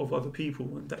of other people.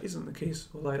 And that isn't the case.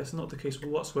 Wallahi, that's not the case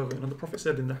whatsoever. The Prophet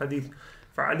said in the hadith,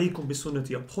 فَعَلَيْكُمْ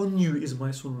بِسُنَّتِي, upon you is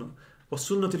my sunnah.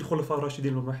 وَسُنَّةِ الْخُلَفَاء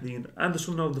الرَّاشِدِينَ الْمَهْدِيِّينَ, and the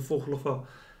sunnah of the four khulafa.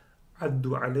 عَدُّ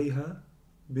عَلَيْهَا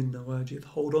بِالنَّوَاجِذ,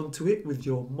 hold on to it with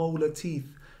your molar teeth.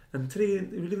 And today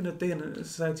we live in a day and a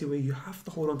society where you have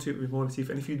to hold on to it with molar teeth,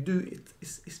 and if you do,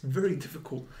 it's very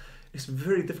difficult. It's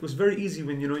very difficult. It's very easy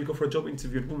when you go for a job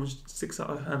interview and woman sticks out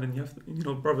her hand and you have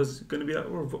to, brothers going to be like,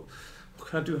 oh,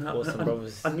 can I do? Or some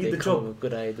brothers, I need they the come job. with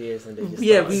good ideas and they just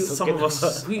Yeah, start we- Some cooking of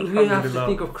us. We have to Alhamdulillah.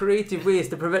 think of creative ways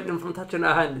to prevent them from touching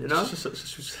our hand, you know?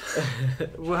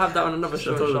 We'll have that on another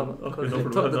show, Okay, inshallah. no Because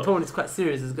problem. the tone is quite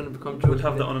serious, it's going to become We'll joking.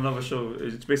 have that on another show.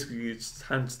 It's basically its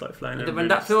hands start flying. And then everywhere. when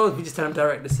that fails, we just tell them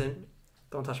direct, listen,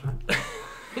 don't touch my hand.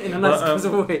 In a But, nice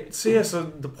possible way. So yeah, so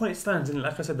the point stands, and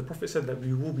like I said, the Prophet said that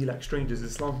we will be like strangers.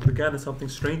 Islam began as something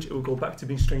strange; it will go back to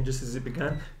being strange just as it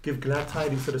began. Give glad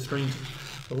tidings to the strangers.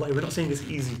 Wallahi, we're not saying it's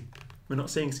easy. We're not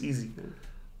saying it's easy,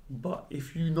 but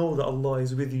if you know that Allah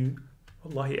is with you,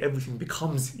 wallahi, everything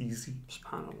becomes easy.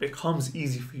 SubhanAllah. Becomes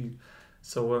easy for you.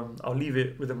 So I'll leave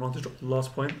it with Imran to drop the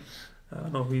last point. I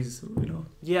know he's,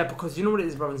 Yeah, because you know what it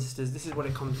is, brothers and sisters. This is what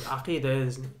it comes. Aqidah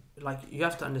is like you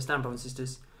have to understand, brothers and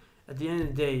sisters. At the end of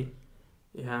the day,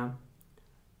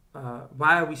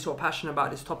 why are we so passionate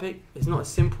about this topic? It's not as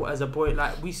simple as a boy.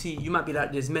 Like we see, you might be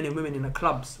like, there's men and women in the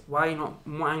clubs. Why are you not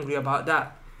more angry about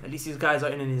that? At least these guys are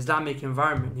in an Islamic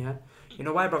environment. Yeah, you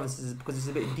know why, brothers and sisters? Because it's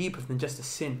a bit deeper than just a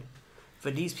sin.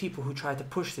 For these people who try to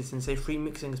push this and say free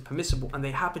mixing is permissible, and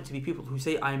they happen to be people who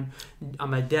say I'm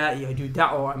a da'i, I do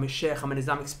da'wah, I'm a sheikh, I'm an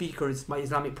Islamic speaker, it's my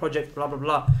Islamic project, blah blah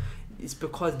blah. It's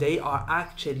because they are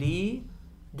actually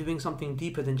doing something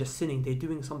deeper than just sinning. They're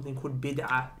doing something called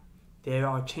bid'ah. They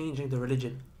are changing the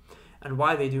religion. And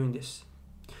why are they doing this?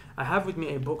 I have with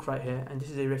me a book right here, and this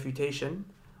is a refutation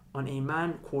on a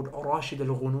man called Rashid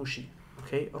al-Ghunushi.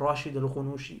 Okay, Rashid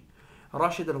al-Ghunushi.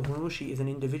 Rashid al-Ghunushi is an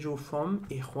individual from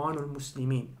Ikhwan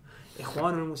al-Muslimin.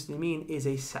 Ikhwan al-Muslimin is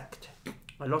a sect.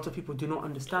 A lot of people do not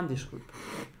understand this group.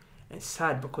 It's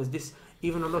sad because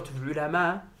even a lot of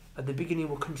ulama at the beginning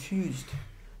were confused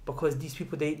because these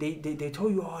people, they tell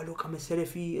you, oh look, I'm a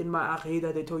Salafi in my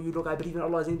aqidah. They tell you, look, I believe in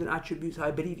Allah's names and attributes. I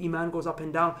believe Iman goes up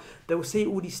and down. They will say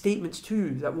all these statements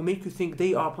too that will make you think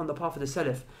they are upon the path of the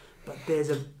Salaf. But there's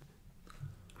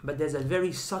a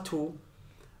very subtle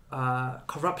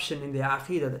corruption in their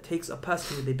aqidah that takes a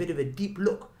person with a bit of a deep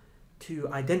look to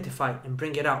identify and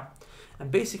bring it out. And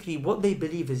basically what they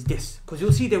believe is this, because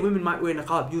you'll see their women might wear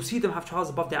niqab, you'll see them have trousers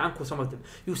above their ankle, some of them,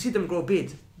 you'll see them grow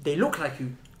beards, they look like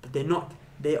you, but they're not.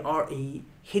 They are a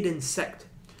hidden sect.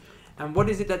 And what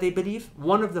is it that they believe?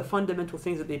 One of the fundamental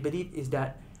things that they believe is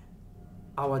that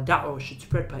our da'wah should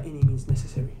spread by any means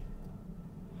necessary.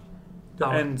 the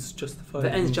ends justify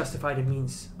The ends justify the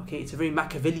means. Okay, it's a very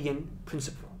Machiavellian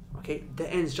principle. Okay, the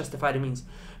ends justify the means.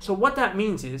 So what that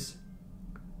means is,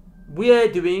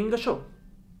 we're doing a show.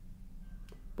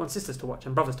 We want sisters to watch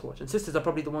and brothers to watch, and sisters are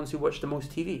probably the ones who watch the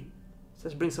most TV. So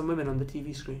let's bring some women on the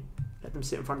TV screen. Let them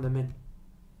sit in front of the men.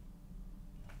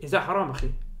 Is that haram,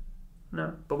 akhi?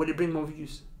 No. But will it bring more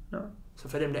views? No. So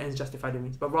for them, the ends justify the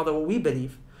means. But rather, what we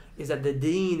believe is that the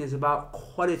deen is about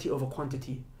quality over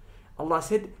quantity. Allah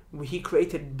said He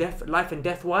created life and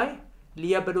death. Why?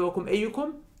 لِيَبْلُوَكُمْ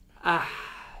أَيُّكُمْ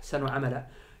أَحْسَنُ عَمَلًا.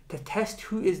 To test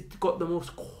who is got the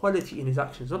most quality in his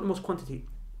actions, not the most quantity.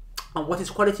 And what is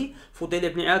quality? Fudail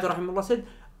ibn Iyad rahimahullah said,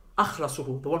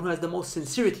 أخلصه, the one who has the most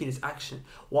sincerity in his action.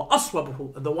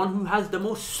 وأصوبه, the one who has the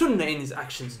most sunnah in his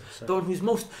actions. The one who's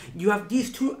most, you have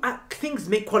these two things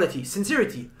make quality,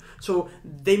 sincerity. So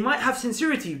they might have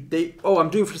sincerity. I'm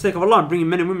doing for the sake of Allah, I'm bringing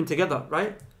men and women together,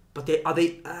 right? But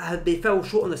they fell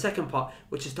short on the second part,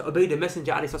 which is to obey the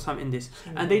Messenger ﷺ in this.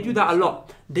 And they do that a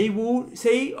lot. They will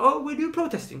say, oh, we do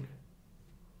protesting.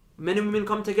 Men and women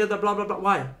come together, blah, blah, blah.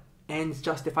 Why? Ends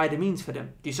justify the means for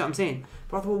them. Do you see what I'm saying?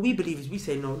 But what we believe is we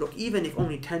say, no, look, even if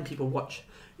only 10 people watch,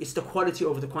 it's the quality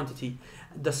over the quantity.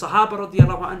 The Sahaba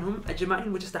radiallahu anhum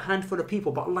ajma'in were just a handful of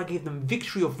people, but Allah gave them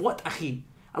victory of what, akhi?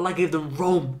 Allah gave them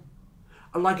Rome.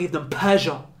 Allah gave them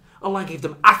Persia. Allah gave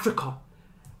them Africa.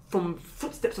 From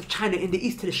footsteps of China in the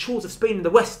east to the shores of Spain in the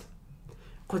west.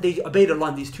 Because they obeyed Allah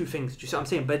on these two things. Do you see what I'm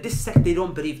saying? But this sect, they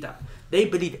don't believe that. They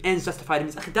believe ends justify the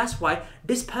means. That's why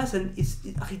this person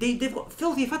they've got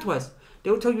filthy fatwas.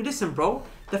 They will tell you, listen bro,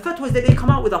 the fatwas that they come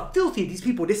out with are filthy. These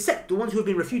people, this sect, the ones who have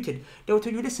been refuted, they will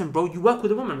tell you, listen bro, you work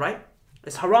with a woman, right?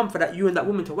 It's haram for you and that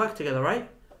woman to work together, right?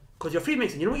 Because you're free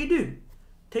mixing. You know what you do?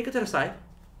 Take her to the side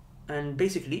and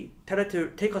basically tell her to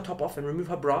take her top off and remove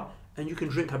her bra, and you can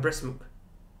drink her breast milk.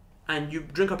 And you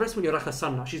drink her breast milk, you're like a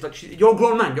son. She's like, you're a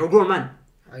grown man. You're a grown man.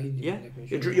 Yeah,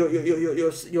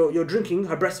 you're drinking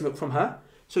her breast milk from her.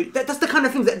 So that's the kind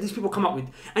of things that these people come up with.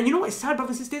 And you know what is sad,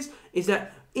 brothers and sisters, is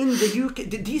that in the UK,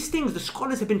 these things, the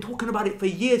scholars have been talking about it for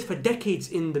years, for decades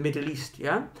in the Middle East.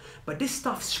 Yeah, but this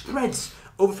stuff spreads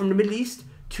over from the Middle East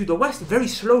to the West very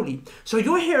slowly. So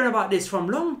you're hearing about this from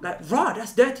long, like, raw,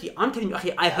 that's dirty. I'm telling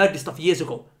you, I heard this stuff years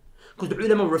ago. Because the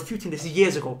ulama were refuting this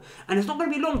years ago. And it's not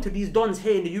going to be long till these dons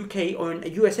here in the UK or in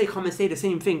the USA come and say the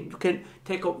same thing. You can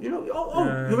take off,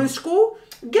 you're in school,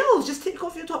 girls, just take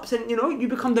off your tops and, you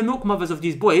become the milk mothers of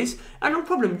these boys. And no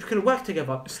problem, you can work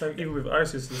together. It's like even with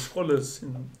ISIS, the scholars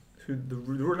who the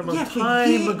ulama Yeah,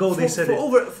 time ago they said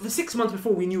for 6 months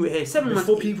before we knew it here, 7 months.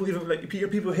 Before people even like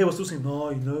people here were still saying, no,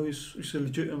 it's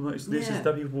legitimate, it's this, it's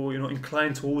that. People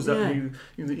inclined towards that view,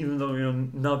 even though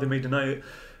now they may deny it.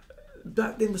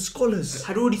 Back then, the scholars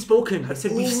had already spoken. They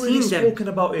said we've seen them spoken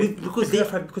about it because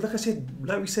like I said,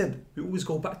 like we said, we always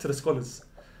go back to the scholars.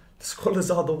 The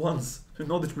scholars are the ones who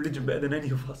know this religion better than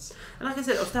any of us. And like I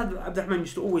said, Ustad Abdurrahman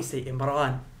used to always say,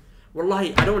 Imran,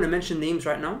 wallahi, I don't want to mention names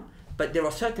right now, but there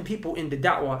are certain people in the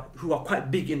da'wah who are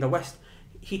quite big in the West.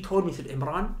 He told me, he said,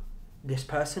 Imran, this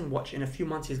person, watch, in a few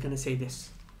months he's going to say this.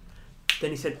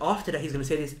 Then he said, after that he's going to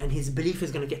say this, and his belief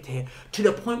is going to get to here, to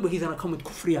the point where he's going to come with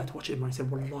kufriyat. Watch Imran. He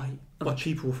said, wallahi. But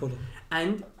people will follow.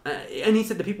 And he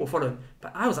said the people will follow him.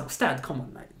 But I was like, Ustad, come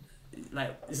on,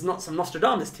 like it's not some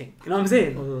Nostradamus thing. You know what I'm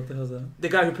saying? What the hell's that? The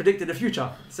guy who predicted the future.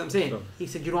 That's what I'm saying. Sure. He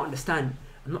said, you don't understand.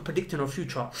 I'm not predicting our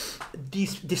future.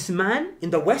 This man in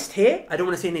the West here, I don't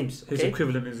want to say names. Okay? His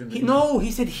equivalent is in the... No,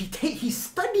 he said he's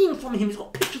studying from him. He's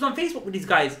got pictures on Facebook with these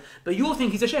guys. But you'll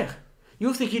think he's a sheikh.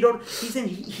 You'll think he don't... He's saying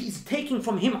he's taking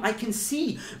from him. I can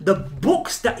see the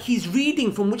books that he's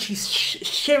reading from which he's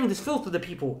sharing this filth with the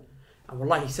people. And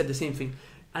wallahi, he said the same thing.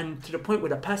 And to the point where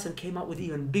the person came out with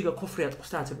even bigger kufriyat.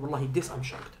 Ustad said, wallahi, this I'm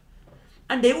shocked.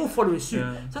 And they all follow suit.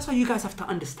 Yeah. So that's why you guys have to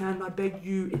understand, I beg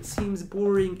you, it seems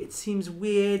boring, it seems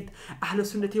weird. Ahlul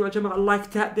Sunnati wal Jama'ah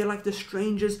like that, they're like the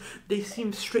strangers, they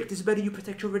seem strict, it's better you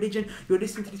protect your religion, you're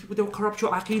listening to these people that will corrupt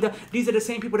your aqidah. These are the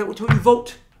same people that will tell you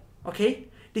vote, okay?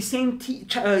 The same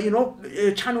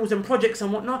channels and projects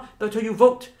and whatnot, they'll tell you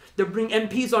vote. They'll bring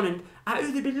MPs on and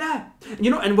a'udhu billah.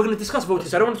 And we're going to discuss voting,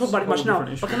 so I don't want to talk about it much now.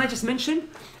 But can I just mention,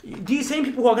 these same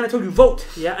people who are going to tell you vote,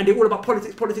 yeah, and they're all about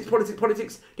politics,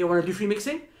 they want to do free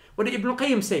mixing. What did Ibn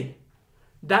Qayyim say?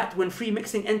 That when free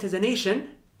mixing enters a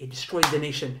nation, it destroys the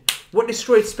nation. What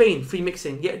destroyed Spain? Free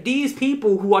mixing. Yeah, these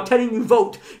people who are telling you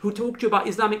vote, who talk to you about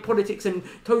Islamic politics and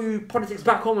tell you politics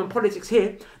back home and politics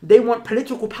here, they want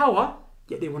political power,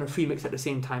 yet they want a free mix at the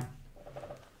same time.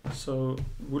 So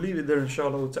we'll leave it there,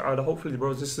 inshallah ta'ala. Hopefully,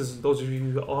 bros, this is those of you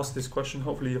who asked this question,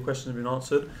 hopefully your question has been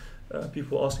answered.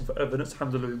 People asking for evidence,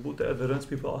 alhamdulillah, we brought the evidence.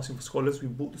 People asking for scholars, we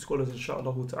brought the scholars,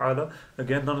 inshallah ta'ala.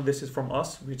 Again, none of this is from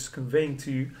us, we're just conveying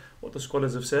to you what the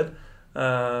scholars have said.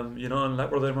 And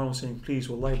like Brother Imran was saying, please,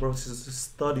 wallahi, bro, this is to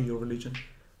study your religion.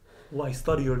 Wallahi,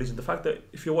 study your religion. The fact that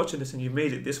if you're watching this and you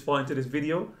made it this far into this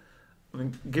video, I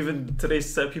mean, given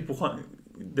today's set, people can't.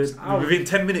 Within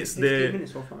 10 minutes,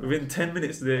 within 10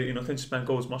 minutes, their attention span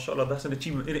goes. MashaAllah, that's an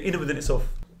achievement in and within itself.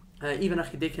 Even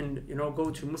they can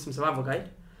go to Muslim Survival Guide,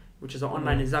 which is an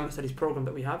online Islamic studies program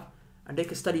that we have, and they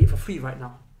can study it for free right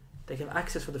now. They can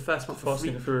access for the first month for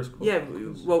free. Yeah,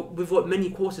 well, we've got many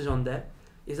courses on there,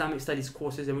 Islamic studies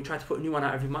courses, and we try to put a new one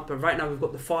out every month. But right now we've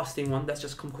got the fasting one that's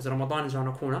just come because Ramadan is around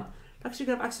the corner. Actually, you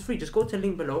can have access free. Just go to the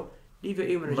link below. Leave your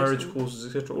email address. Marriage courses,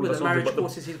 etc. All the marriage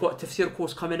courses. He's got a tafsir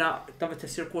course coming out. Another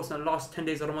tafsir course in the last 10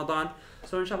 days of Ramadan.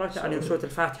 So inshallah, Surah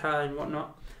Al-Fatiha and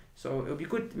whatnot. So it'll be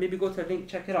good. Maybe go to the link,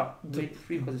 check it out. Make it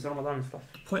free because it's Ramadan and stuff.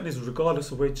 The point is, regardless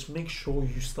of where, just make sure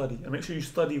you study. And make sure you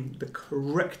study the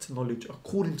correct knowledge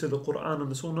according to the Quran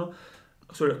and the Sunnah.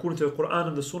 According to the Quran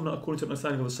and the Sunnah, according to the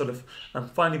understanding of the Salaf. And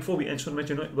finally, before we end,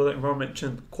 Brother Imran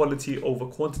mentioned quality over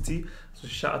quantity. So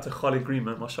shout out to Khalid Green,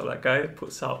 man. MashaAllah, that guy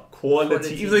puts out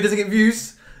quality. Even though he doesn't get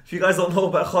views. If you guys don't know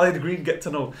about Khalid Green, get to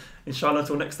know. Inshallah,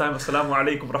 until next time. Assalamu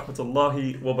alaikum wa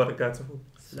rahmatullahi wa barakatuhu.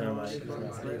 Assalamu alaikum wa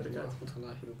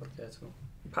rahmatullahi wa barakatuhu.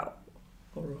 Pow.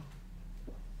 Alright.